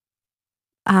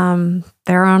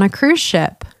 They're on a cruise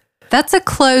ship. That's a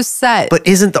closed set. But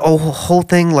isn't the whole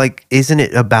thing like, isn't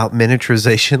it about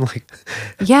miniaturization? Like,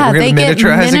 yeah, they get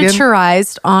miniaturize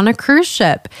miniaturized on a cruise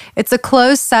ship. It's a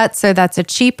closed set, so that's a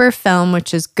cheaper film,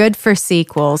 which is good for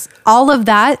sequels. All of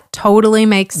that totally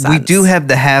makes sense. We do have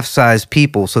the half-size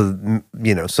people, so,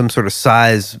 some sort of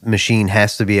size machine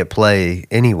has to be at play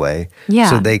anyway. Yeah.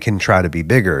 So they can try to be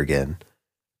bigger again.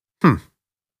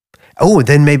 Oh,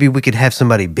 then maybe we could have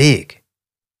somebody big.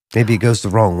 Maybe it goes the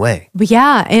wrong way.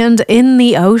 Yeah, and in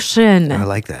the ocean. I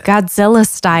like that. Godzilla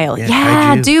style. Yeah,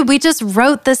 Yeah, kaiju. dude, we just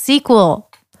wrote the sequel.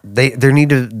 We need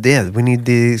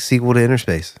the sequel to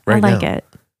Innerspace right now. I like it.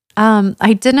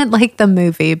 I didn't like the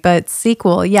movie, but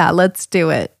sequel, yeah, let's do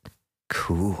it.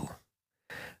 Cool.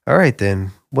 All right,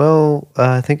 then. Well,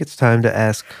 I think it's time to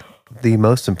ask the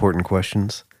most important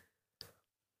questions.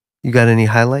 You got any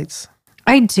highlights?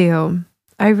 I do.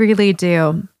 I really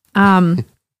do.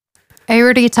 I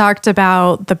already talked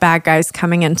about the bad guys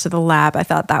coming into the lab. I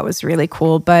thought that was really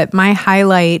cool. But my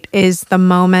highlight is the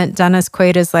moment Dennis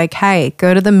Quaid is like, hey,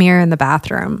 go to the mirror in the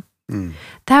bathroom.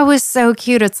 That was so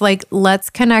cute. It's like, let's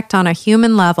connect on a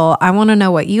human level. I want to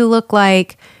know what you look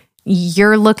like.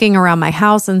 You're looking around my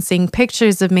house and seeing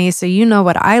pictures of me, so you know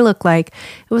what I look like.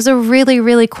 It was a really,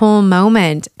 really cool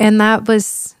moment. And that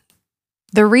was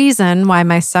the reason why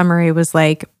my summary was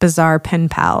like bizarre pen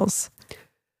pals.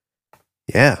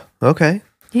 Yeah. Okay.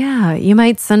 Yeah, you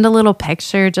might send a little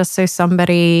picture just so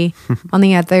somebody on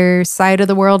the other side of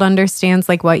the world understands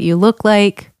like what you look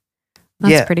like.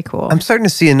 That's pretty cool. I'm starting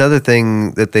to see another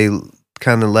thing that they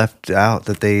kind of left out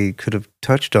that they could have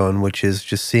touched on, which is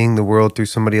just seeing the world through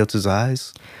somebody else's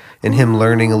eyes and him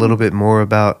learning a little bit more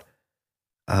about,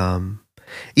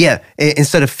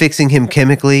 instead of fixing him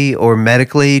chemically or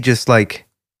medically, just like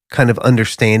kind of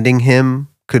understanding him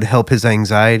could help his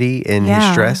anxiety and his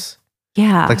stress.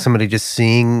 Yeah. Like somebody just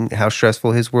seeing how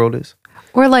stressful his world is.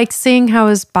 Or like seeing how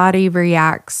his body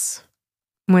reacts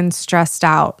when stressed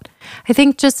out. I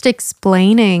think just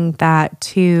explaining that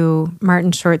to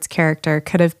Martin Short's character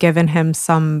could have given him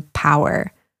some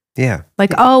power. Yeah.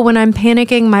 Like, oh, when I'm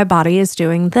panicking, my body is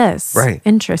doing this. Right.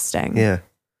 Interesting. Yeah.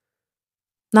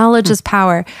 Knowledge is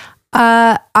power.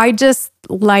 I just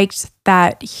liked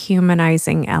that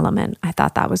humanizing element. I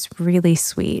thought that was really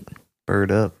sweet. Bird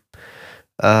up.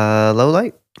 Low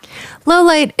light? Low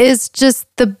light is just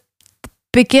the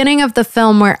beginning of the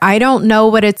film where I don't know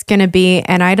what it's going to be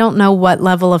and I don't know what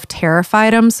level of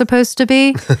terrified I'm supposed to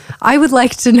be. I would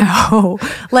like to know.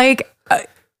 Like,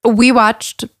 we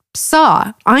watched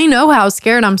Saw. I know how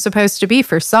scared I'm supposed to be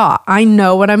for Saw. I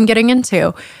know what I'm getting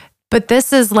into. But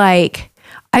this is like,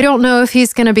 I don't know if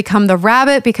he's going to become the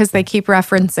rabbit because they keep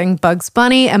referencing Bugs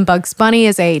Bunny, and Bugs Bunny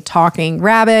is a talking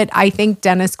rabbit. I think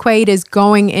Dennis Quaid is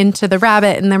going into the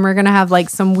rabbit, and then we're going to have like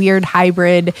some weird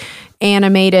hybrid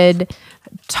animated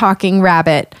talking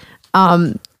rabbit.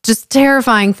 Just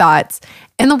terrifying thoughts.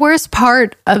 And the worst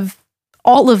part of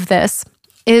all of this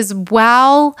is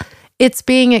while it's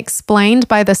being explained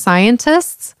by the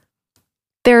scientists,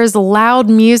 there's loud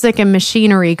music and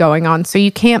machinery going on, so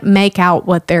you can't make out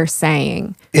what they're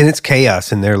saying. And it's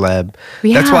chaos in their lab.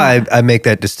 Yeah. That's why I make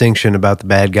that distinction about the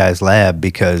bad guy's lab,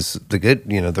 because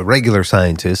the regular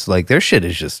scientists, like their shit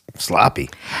is just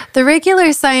sloppy. The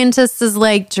regular scientist is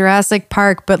like Jurassic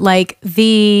Park, but like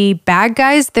the bad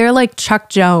guys, they're like Chuck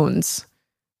Jones,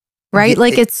 right?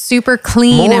 Like it's super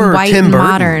clean and white and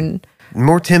modern.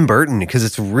 More Tim Burton, because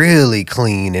it's really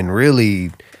clean and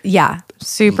really... Yeah,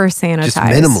 super sanitized. Just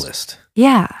minimalist.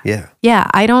 Yeah. Yeah. Yeah,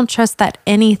 I don't trust that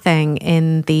anything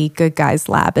in the good guys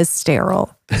lab is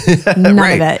sterile. None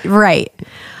of it. Right.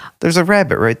 There's a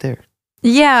rabbit right there.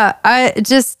 Yeah, I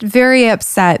just very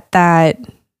upset that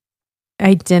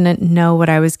I didn't know what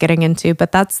I was getting into,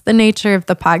 but that's the nature of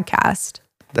the podcast.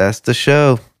 That's the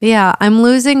show. Yeah, I'm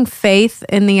losing faith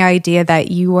in the idea that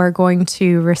you are going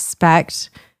to respect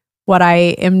what I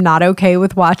am not okay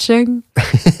with watching.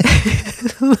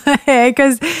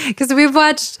 Because we've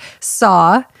watched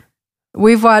Saw,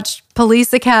 we've watched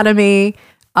Police Academy,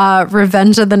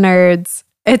 Revenge of the Nerds.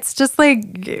 It's just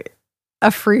like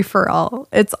a free-for-all.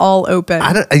 It's all open.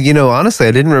 Honestly,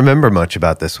 I didn't remember much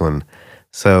about this one,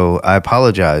 so I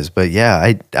apologize. But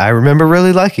yeah, I remember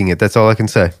really liking it. That's all I can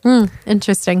say.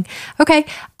 Interesting. Okay,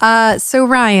 so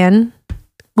Ryan,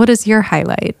 what is your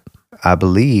highlight? I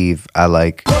believe I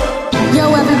like...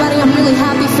 Yo, everybody, I'm really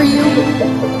happy for you.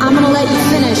 I'm gonna let you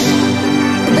finish.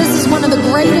 This is one of the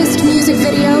greatest music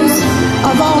videos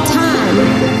of all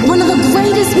time. One of the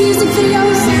greatest music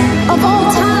videos of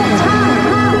all time.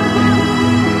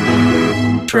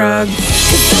 Shrug.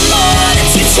 Cause the more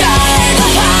that you try, the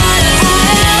harder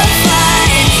I'll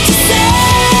find to say.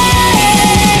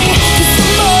 Cause the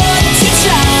more that you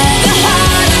try, the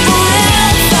harder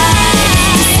I'll find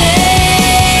to say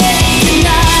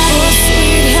goodnight. Oh,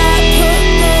 sweetheart, put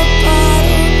the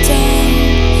bottle down,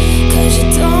 cause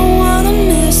you don't wanna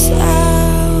miss out.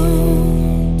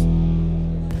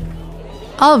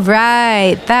 All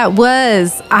right, that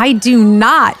was I Do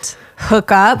Not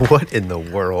Hook Up What in the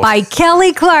world? by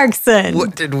Kelly Clarkson.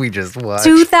 What did we just watch?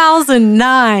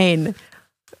 2009.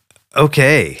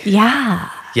 Okay.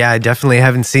 Yeah. Yeah, I definitely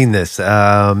haven't seen this.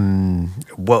 Well,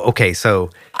 okay, so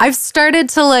I've started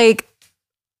to like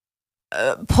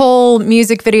pull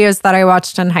music videos that I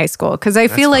watched in high school because I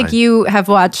feel like fine. you have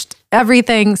watched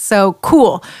everything. So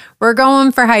cool. We're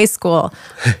going for high school.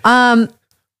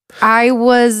 I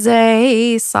was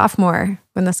a sophomore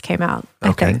when this came out,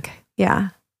 I think. Yeah.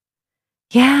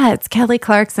 Yeah, it's Kelly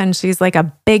Clarkson. She's like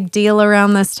a big deal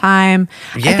around this time.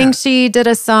 Yeah. I think she did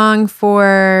a song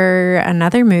for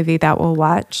another movie that we'll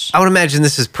watch. I would imagine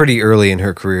this is pretty early in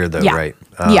her career, though, Yeah. right?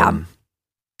 Yeah.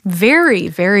 Very,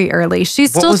 very early.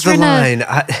 She's What still was the trying to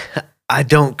line? I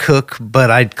don't cook, but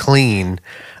I'd clean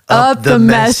up the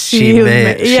mess she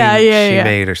made. made. Yeah, yeah.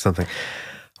 Made or something.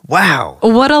 Wow.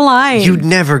 What a line. You'd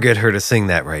never get her to sing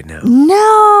that right now.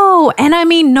 No. And I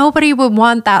mean, nobody would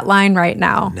want that line right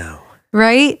now. No.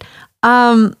 Right?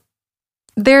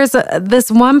 There's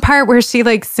this one part where she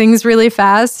like sings really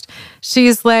fast.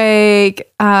 She's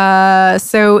like,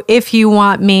 so if you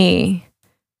want me.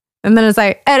 And then it's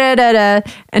like,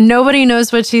 and nobody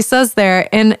knows what she says there.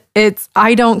 And it's,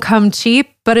 I don't come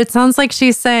cheap, but it sounds like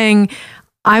she's saying,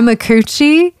 I'm a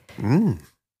coochie,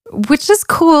 which is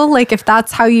cool. Like if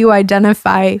that's how you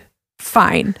identify,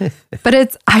 fine. But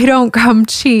it's, I don't come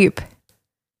cheap.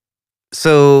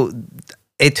 So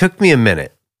it took me a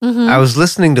minute. I was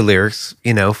listening to lyrics,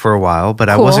 for a while, but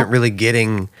I wasn't really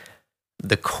getting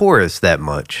the chorus that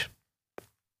much.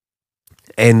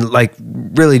 And like,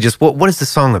 really just what is the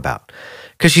song about?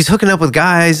 Because she's hooking up with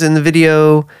guys in the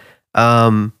video.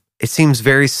 It seems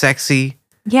very sexy.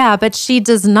 Yeah, but she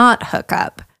does not hook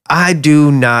up. I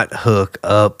do not hook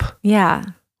up. Yeah.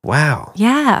 Wow.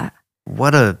 Yeah.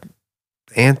 What a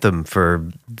anthem for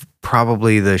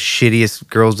probably the shittiest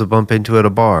girls to bump into at a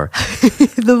bar.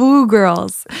 The woo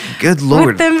girls. Good Lord.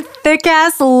 With them thick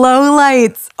ass low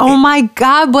lights. Oh my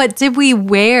God, what did we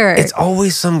wear? It's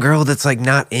always some girl that's like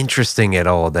not interesting at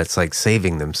all that's like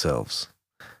saving themselves.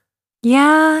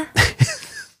 Yeah.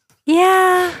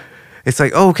 Yeah. It's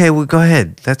like, oh, okay, well, go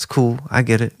ahead. That's cool. I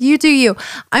get it. You do you.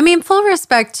 I mean, full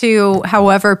respect to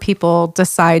however people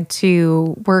decide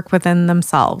to work within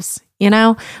themselves.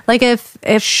 Like if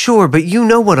Sure, but you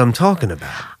know what I'm talking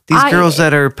about. These girls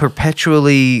that are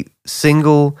perpetually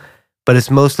single, but it's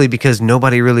mostly because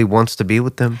nobody really wants to be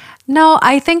with them. No,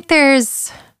 I think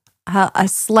there's a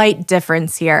slight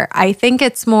difference here. I think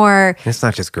it's more. It's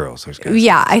not just girls. There's guys.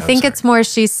 Yeah, I think it's more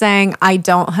she's saying, I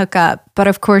don't hook up, but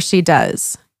of course she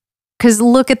does. Because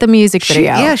look at the music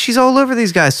video. She's all over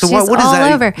these guys. So She's what is all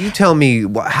that? over. You tell me,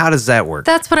 how does that work?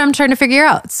 That's what I'm trying to figure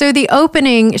out. So the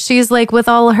opening, she's like with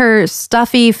all her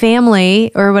stuffy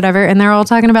family or whatever, and they're all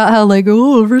talking about how like,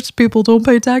 oh, rich people don't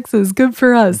pay taxes. Good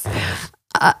for us.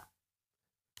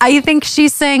 I think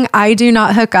she's saying, I do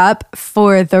not hook up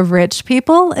for the rich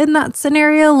people in that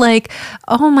scenario. Like,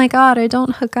 oh my God, I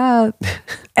don't hook up.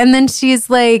 And then she's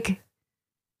like,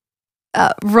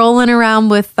 rolling around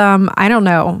with, I don't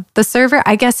know, the server.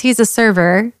 I guess he's a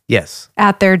server. Yes.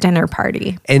 At their dinner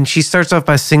party. And she starts off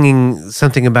by singing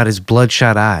something about his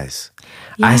bloodshot eyes.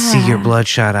 Yeah. I see your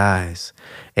bloodshot eyes.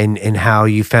 And how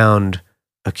you found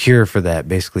a cure for that,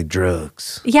 basically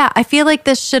drugs. Yeah, I feel like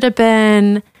this should have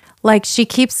been like she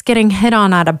keeps getting hit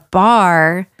on at a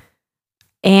bar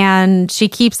and she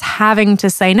keeps having to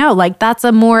say no. Like that's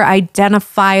a more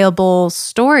identifiable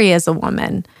story as a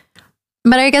woman.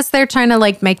 But I guess they're trying to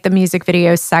like make the music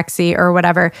video sexy or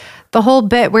whatever. The whole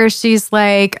bit where she's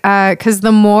like, because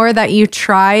the more that you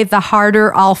try, the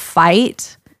harder I'll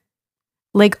fight.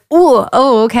 Like, oh,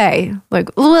 okay. Like,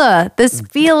 this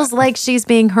feels like she's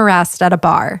being harassed at a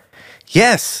bar.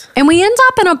 Yes. And we end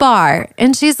up in a bar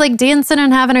and she's like dancing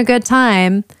and having a good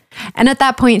time. And at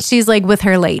that point, she's like with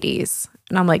her ladies.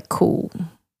 And I'm like, cool.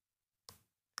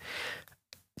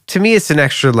 To me, it's an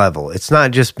extra level. It's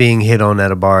not just being hit on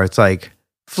at a bar. It's like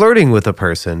flirting with a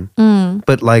person,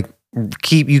 but like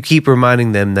you keep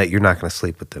reminding them that you're not going to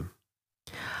sleep with them.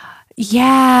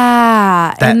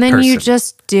 Yeah. That and then you person.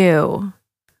 just do.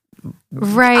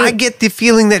 Right. I get the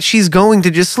feeling that she's going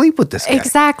to just sleep with this guy.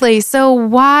 Exactly. So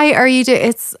why are you doing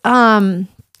it's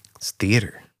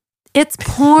theater. It's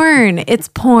porn. It's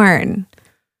porn.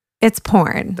 It's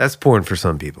porn. That's porn for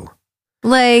some people.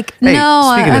 Like, Hey,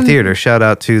 no. speaking of theater, shout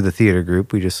out to the theater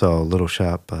group. We just saw Little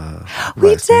Shop.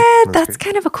 We last did. night. That's great.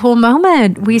 kind of a cool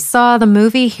moment. We saw the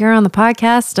movie here on the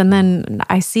podcast, and then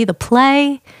I see the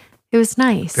play. It was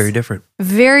nice. Very different.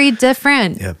 Very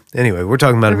different. Yeah. Anyway, we're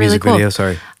talking about a Really music cool. video.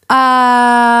 Sorry.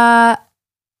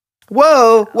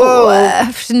 Whoa.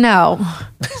 Whoa. No.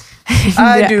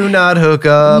 I do not hook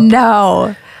up.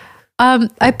 No.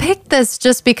 I picked this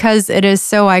just because it is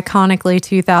so iconically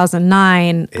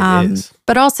 2009. It is.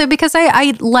 But also because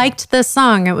I liked this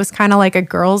song. It was kind of like a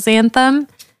girl's anthem.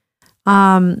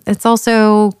 It's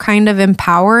also kind of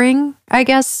empowering, I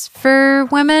guess, for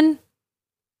women.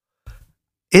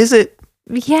 Is it?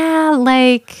 Yeah,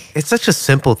 like, It's such a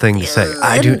simple thing to say.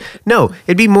 I do. No,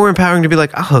 it'd be more empowering to be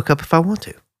like, I'll hook up if I want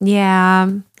to. yeah.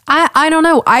 I don't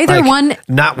know. Either Like, one,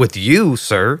 Not with you,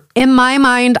 sir. in my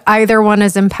mind, either one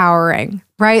is empowering,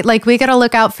 right? Like, we got to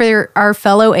look out for our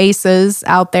fellow aces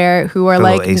out there who are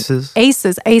Fellow like aces?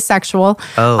 asexual,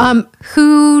 Oh.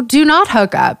 who do not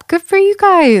hook up. Good for you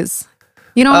guys.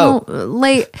 You know,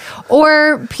 like,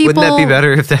 or people. Wouldn't that be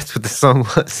better if that's what the song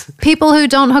was? People who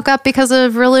don't hook up because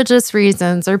of religious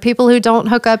reasons, or people who don't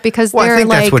hook up because Well, I they're think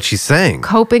like that's what she's saying.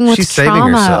 coping with She's saving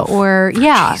trauma, herself. or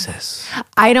Jesus.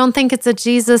 I don't think it's a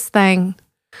Jesus thing.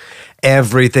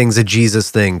 Everything's a Jesus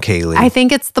thing, Kaylee. I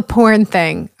think it's the porn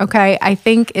thing. Okay, I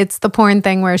think it's the porn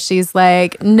thing where she's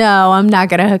like, "No, I'm not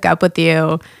gonna hook up with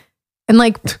you," and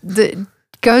like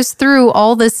goes through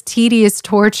all this tedious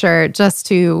torture just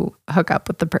to hook up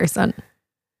with the person.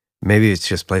 Maybe it's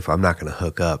just playful. I'm not going to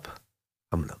hook up.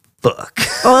 I'm going to fuck.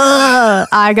 Ugh,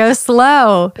 I go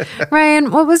slow.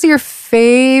 Ryan, what was your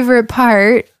favorite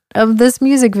part of this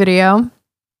music video?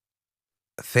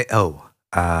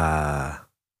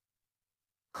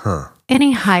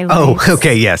 Any highlights? Oh,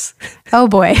 okay, yes. Oh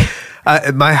boy.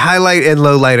 My highlight and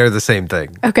low light are the same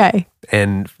thing. Okay.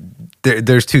 And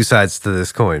there's two sides to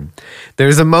this coin.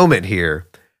 There's a moment here,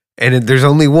 and there's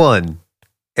only one,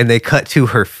 and they cut to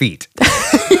her feet.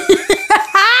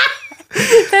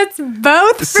 That's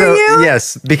both for So, you?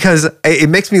 yes, because it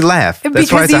makes me laugh. That's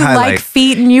Because why it's you a highlight. like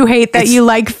feet and you hate that you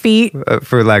like feet.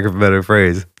 For lack of a better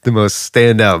phrase, the most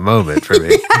standout moment for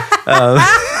me.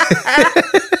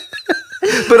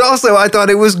 But also, I thought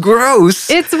it was gross.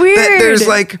 It's weird. That there's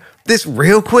like this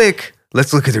real quick.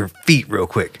 Let's look at their feet real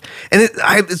quick. And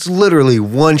it's literally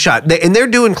one shot. And they're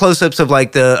doing close-ups of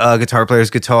like the guitar player's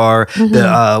guitar,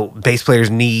 the bass player's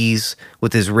knees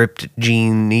with his ripped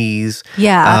jean knees.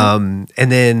 Yeah. And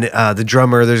then the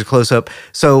drummer, there's a close-up.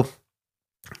 So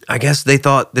I guess they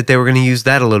thought that they were going to use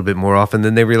that a little bit more often.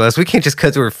 Then they realized we can't just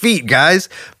cut to her feet, guys.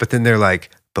 But then they're like,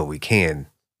 but we can.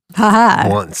 Haha.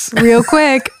 Once. Real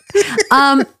quick.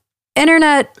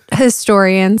 Internet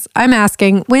historians, I'm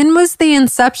asking, when was the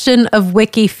inception of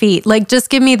Wiki Feet? Like, just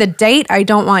give me the date. I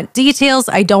don't want details.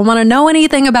 I don't want to know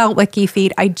anything about Wiki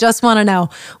Feet. I just want to know,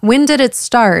 when did it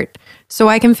start? So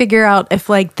I can figure out if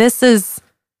like this is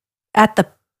at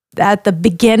the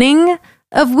beginning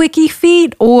of Wiki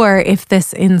Feet, or if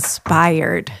this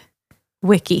inspired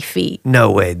Wiki Feet.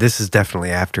 No way. This is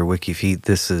definitely after Wiki Feet.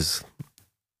 This has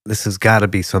got to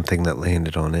be something that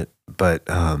landed on it. But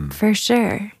For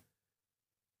sure.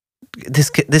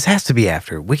 this has to be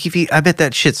after Wiki Feet. I bet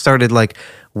that shit started like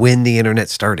when the internet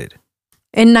started.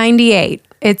 In 98.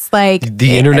 It's like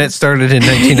The internet started in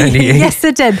 1998. Yes,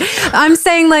 it did. I'm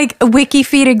saying like Wiki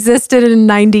Feet existed in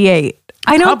 98.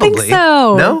 I don't think Probably.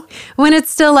 so. No? When it's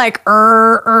still like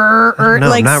No, like I'm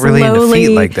not really into slowly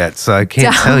feet like that, so I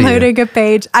can't tell you. downloading a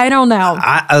page. I don't know.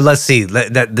 Let's see.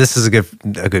 This is a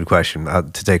good question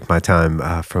to take my time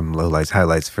from lowlights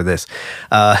highlights for this.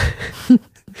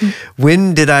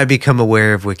 When did I become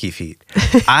aware of Wiki Feet?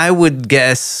 I would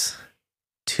guess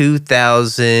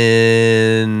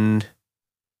 2009,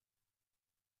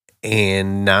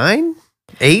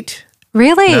 8,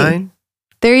 Really? 9.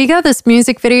 There you go. This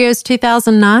music video is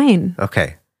 2009.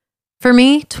 Okay, For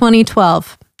me,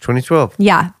 2012. 2012.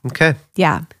 Yeah. Okay,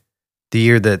 Yeah. the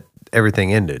year that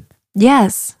everything ended.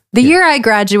 Yes. The year I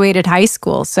graduated high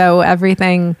school. So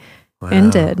everything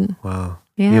ended. Wow.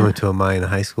 Yeah. You went to a Mayan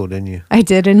high school, didn't you? I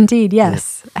did indeed.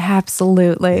 Yes.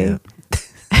 Absolutely. Yeah.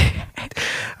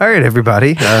 All right,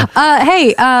 everybody.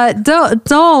 Hey,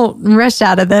 don't rush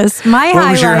out of this. My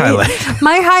What was your highlight?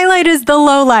 My highlight is the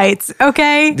lowlights.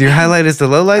 Okay, Your highlight is the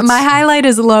lowlights? my highlight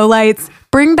is lowlights.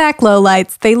 Bring back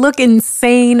lowlights. They look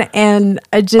insane and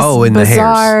just and the hairs.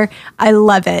 bizarre. I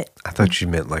love it. I thought you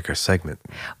meant like our segment.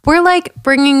 We're like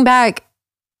bringing back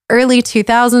early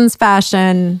 2000s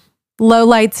fashion.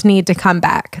 Lowlights need to come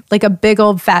back, like a big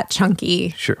old fat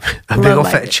chunky. Sure. A big old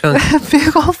lowlight. fat chunk. A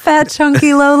big old fat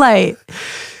chunky low light.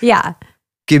 Yeah.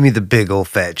 Give me the big old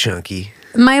fat chunky.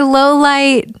 My low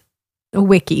light,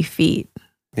 Wiki Feet.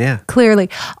 Yeah. Clearly.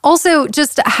 Also,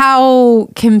 just how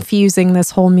confusing this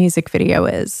whole music video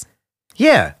is.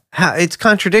 Yeah. It's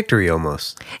contradictory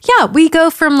almost. Yeah, we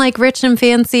go from like rich and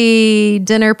fancy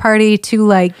dinner party to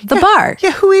like the bar.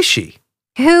 Yeah, who is she?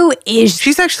 Who is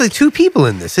She's actually two people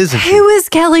in this, isn't she? Who is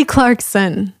Kelly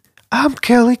Clarkson? I'm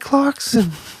Kelly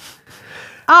Clarkson.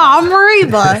 Oh, I'm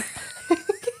Reba.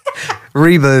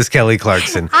 Reba is Kelly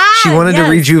Clarkson. She wanted to yes.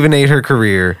 rejuvenate her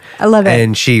career. I love it.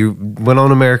 And she went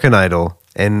on American Idol.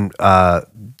 And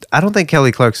I don't think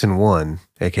Kelly Clarkson won,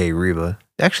 aka Reba.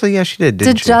 Actually, yeah, she did.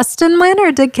 Did She? Justin win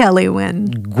or did Kelly win?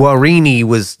 Guarini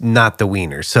was not the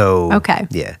wiener, so Okay.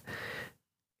 yeah.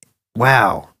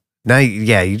 Wow. Now,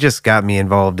 yeah, you just got me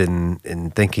involved in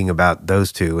thinking about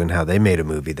those two and how they made a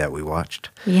movie that we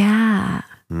watched. Yeah.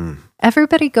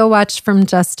 Everybody go watch From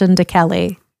Justin to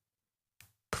Kelly.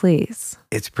 Please.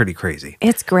 It's pretty crazy.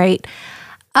 It's great.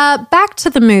 Back to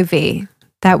the movie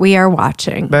that we are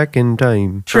watching. Back in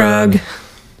time. Drug.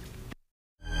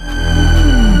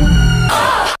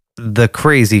 The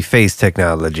crazy face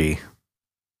technology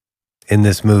in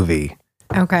this movie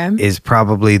Okay. is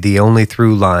probably the only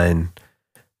through line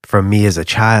from me as a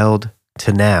child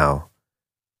to now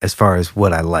as far as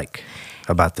what I like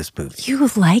about this movie. You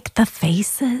like the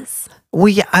faces? Well,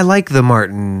 yeah, I like the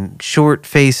Martin Short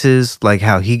faces, like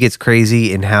how he gets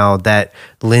crazy and how that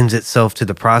lends itself to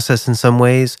the process in some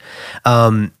ways.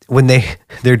 When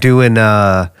they're doing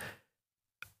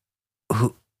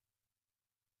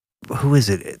who is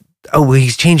it? Oh, well,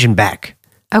 he's changing back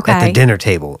Okay. at the dinner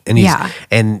table, and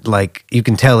and like you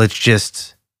can tell it's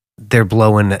just they're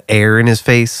blowing air in his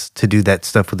face to do that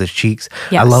stuff with his cheeks.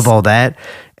 Yes. I love all that,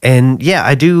 and yeah,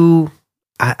 I do.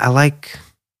 I like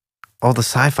all the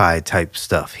sci-fi type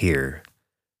stuff here,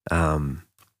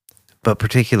 but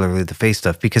particularly the face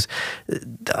stuff because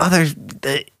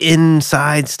the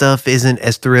inside stuff isn't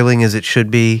as thrilling as it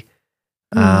should be.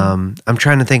 I'm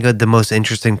trying to think of the most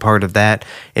interesting part of that,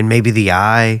 and maybe the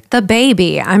eye. The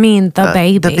baby. I mean, the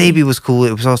baby. The baby was cool.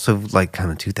 It was also like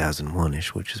kind of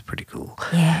 2001-ish, which is pretty cool.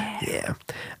 Yeah. Yeah.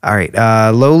 All right.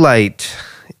 Low light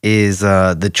is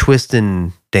the twist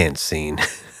and dance scene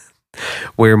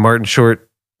where Martin Short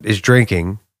is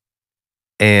drinking,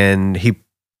 and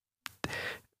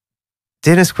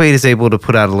Dennis Quaid is able to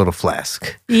put out a little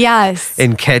flask Yes.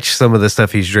 and catch some of the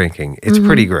stuff he's drinking. It's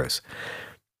pretty gross.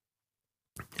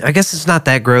 I guess it's not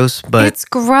that gross, but it's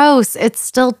gross. It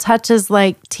still touches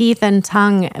like teeth and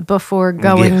tongue before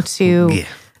going to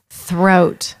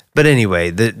throat. But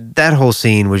anyway, that whole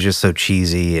scene was just so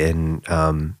cheesy, and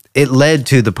it led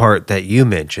to the part that you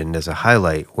mentioned as a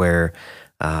highlight where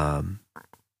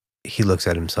he looks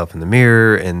at himself in the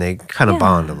mirror and they kind of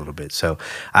bond a little bit. So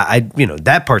I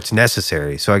that part's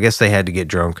necessary. So I guess they had to get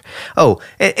drunk. Oh,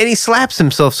 and he slaps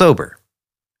himself sober.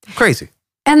 Crazy.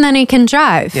 And then he can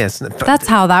drive. Yes. That's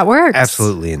how that works.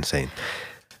 Absolutely insane.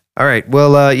 All right.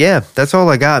 Well, yeah, that's all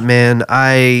I got, man.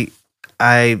 I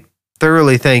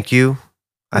thoroughly thank you.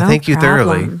 I thank you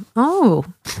thoroughly. Oh,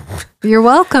 you're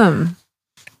welcome.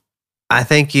 I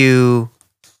thank you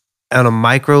on a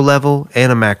micro level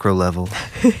and a macro level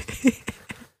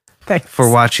Thanks. for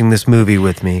watching this movie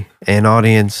with me. And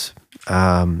audience,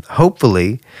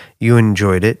 hopefully you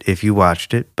enjoyed it if you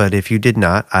watched it. But if you did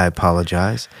not, I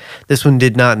apologize. This one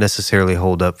did not necessarily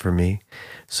hold up for me.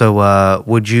 So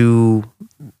would you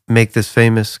make this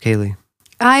famous, Kaylee?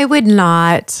 I would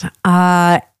not.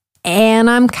 And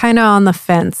I'm kind of on the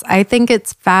fence. I think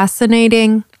it's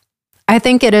fascinating. I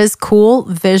think it is cool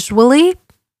visually.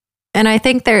 And I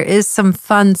think there is some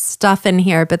fun stuff in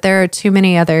here, but there are too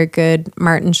many other good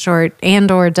Martin Short and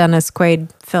or Dennis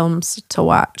Quaid films to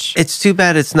watch. It's too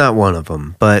bad it's not one of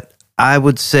them, but I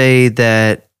would say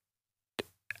that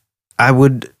I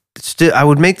would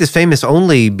make this famous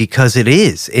only because it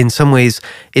is. In some ways,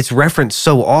 it's referenced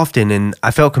so often, and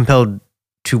I felt compelled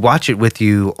to watch it with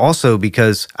you also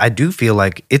because I do feel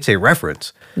like it's a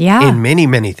reference in many,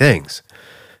 many things.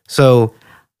 So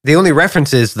the only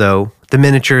reference is, though, the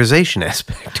miniaturization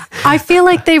aspect. I feel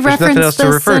like they referenced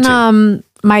this in to.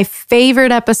 My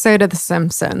favorite episode of The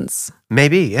Simpsons.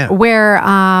 Maybe, yeah. Where,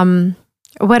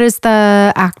 what is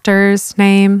the actor's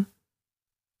name?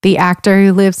 The actor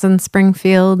who lives in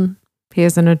Springfield. He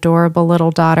has an adorable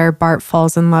little daughter. Bart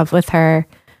falls in love with her.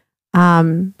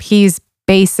 He's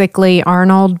basically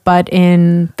Arnold, but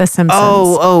in The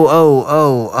Simpsons.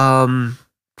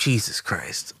 Jesus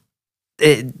Christ.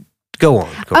 Go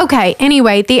on. Okay.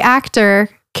 Anyway, the actor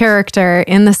character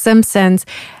in The Simpsons,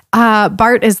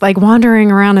 Bart is like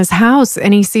wandering around his house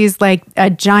and he sees like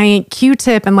a giant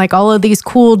Q-tip and like all of these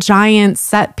cool giant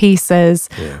set pieces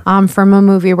from a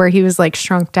movie where he was like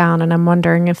shrunk down. And I'm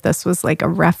wondering if this was like a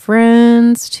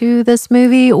reference to this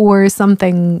movie or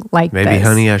something like Maybe this.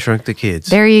 Honey, I Shrunk the Kids.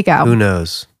 There you go. Who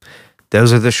knows?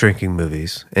 Those are the shrinking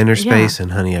movies. Innerspace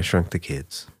and Honey, I Shrunk the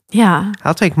Kids. Yeah.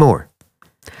 I'll take more.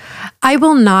 I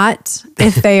will not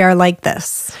if they are like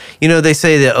this. You know, they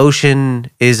say the ocean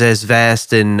is as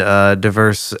vast and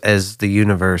diverse as the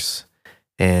universe,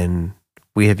 and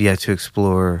we have yet to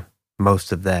explore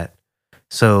most of that.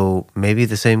 So maybe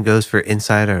the same goes for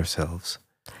inside ourselves.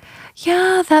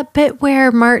 Yeah, that bit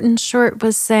where Martin Short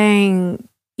was saying,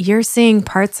 you're seeing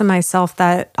parts of myself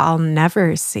that I'll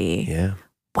never see. Yeah.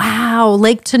 Wow.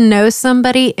 Like to know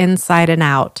somebody inside and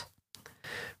out.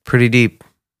 Pretty deep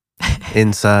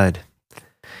inside.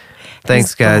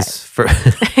 Thanks, guys. For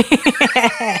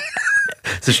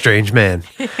It's a strange man.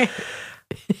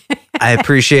 I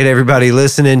appreciate everybody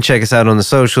listening. Check us out on the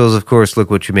socials. Of course, Look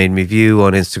What You Made Me View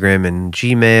on Instagram and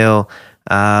Gmail.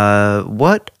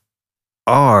 What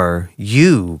are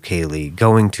you, Kaylee,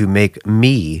 going to make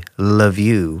me love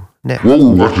you next? What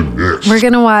we're watching next. We're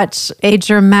going to watch a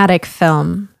dramatic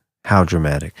film. How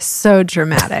dramatic? So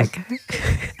dramatic.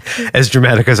 As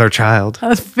dramatic as our child.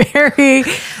 Very,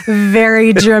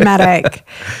 very dramatic.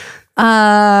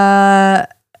 No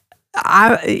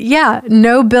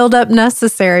build-up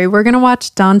necessary. We're going to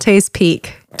watch Dante's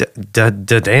Peak.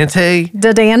 Dante?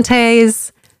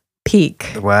 Dante's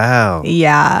Peak. Wow.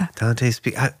 Yeah. Dante's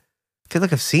Peak. I feel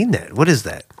like I've seen that. What is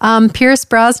that? Pierce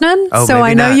Brosnan. Oh, so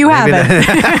I know not. you Maybe haven't.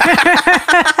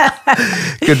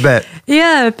 Good bet.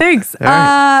 Yeah, thanks.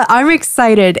 right. I'm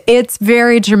excited. It's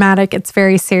very dramatic. It's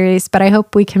very serious, but I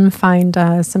hope we can find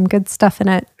some good stuff in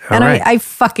it. All right. I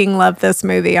fucking love this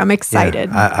movie. I'm excited.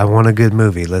 Yeah, I want a good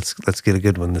movie. Let's get a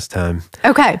good one this time.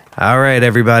 Okay. All right,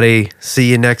 everybody. See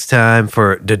you next time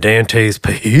for Dante's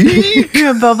Peak.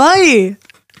 Bye-bye.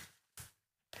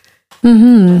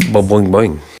 Boing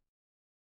boing.